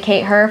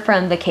vindicate her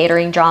from the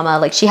catering drama.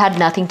 Like, she had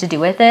nothing to do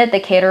with it. The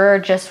caterer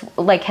just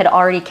like had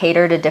already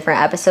catered a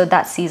different episode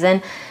that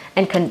season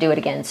and couldn't do it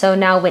again. So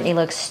now Whitney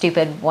looks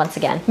stupid once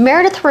again.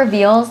 Meredith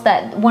reveals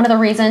that one of the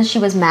reasons she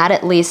was mad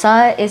at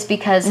Lisa is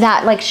because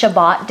that like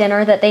Shabbat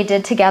dinner that they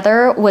did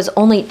together was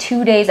only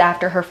 2 days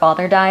after her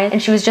father died.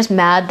 And she was just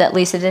mad that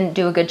Lisa didn't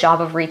do a good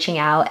job of reaching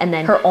out. And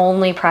then her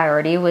only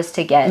priority was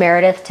to get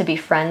Meredith to be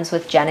friends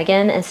with Jen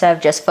again instead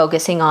of just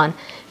focusing on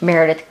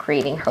Meredith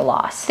grieving her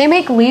loss. They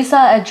make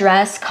Lisa a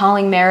dress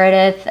calling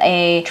Meredith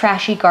a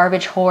trashy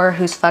garbage whore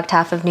who's fucked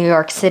half of New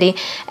York City.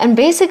 And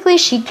basically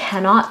she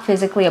cannot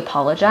physically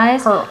apologize.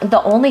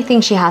 The only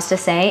thing she has to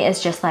say is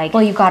just like,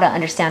 well, you gotta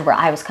understand where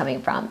I was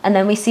coming from. And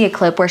then we see a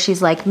clip where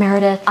she's like,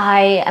 Meredith,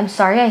 I am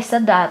sorry I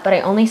said that, but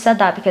I only said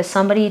that because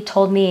somebody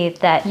told me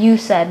that you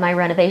said my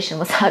renovation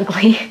was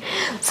ugly.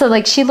 So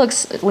like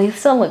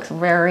Lisa looks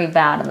very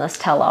bad in this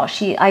tell-all.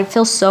 I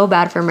feel so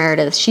bad for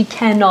Meredith. She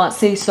cannot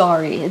say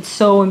sorry. It's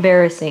so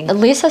embarrassing.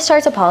 Lisa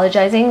starts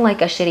apologizing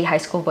like a shitty high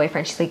school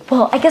boyfriend. She's like,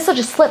 well, I guess I'll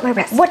just slit my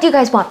wrist. What do you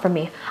guys want from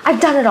me?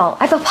 I've done it all.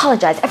 I've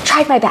apologized. I've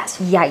tried my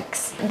best.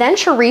 Yikes. Then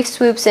Sharif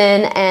swoops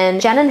in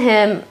and Jen and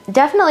him,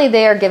 definitely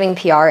they are giving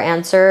PR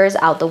answers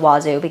out the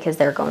wazoo because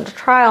they're going to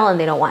trial and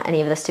they don't want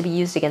any of this to be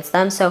used against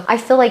them. So I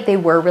feel like they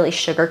were really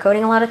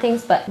sugarcoating a lot of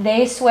things, but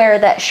they swear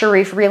that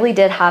Sharif really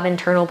did have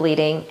internal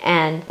bleeding.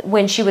 And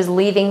when she was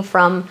leaving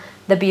from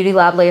the Beauty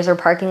Lab Laser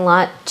parking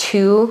lot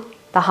to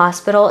the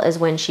hospital is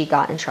when she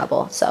got in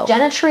trouble. So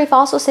Jen and Sharif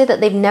also say that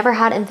they've never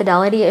had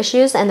infidelity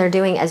issues and they're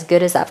doing as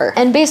good as ever.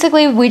 And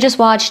basically we just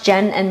watched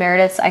Jen and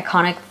Meredith's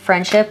iconic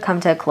friendship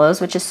come to a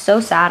close, which is so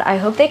sad. I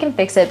hope they can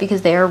fix it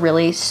because they are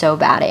really so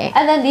bad.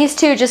 And then these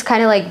two just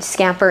kind of like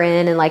scamper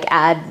in and like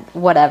add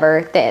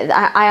whatever.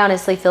 I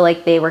honestly feel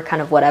like they were kind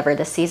of whatever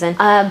this season.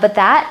 But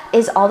that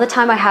is all the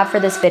time I have for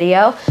this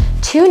video.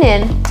 Tune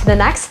in to the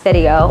next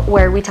video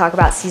where we talk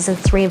about season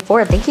 3 and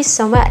 4. Thank you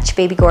so much,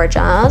 baby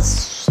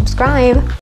gorgeous. Subscribe.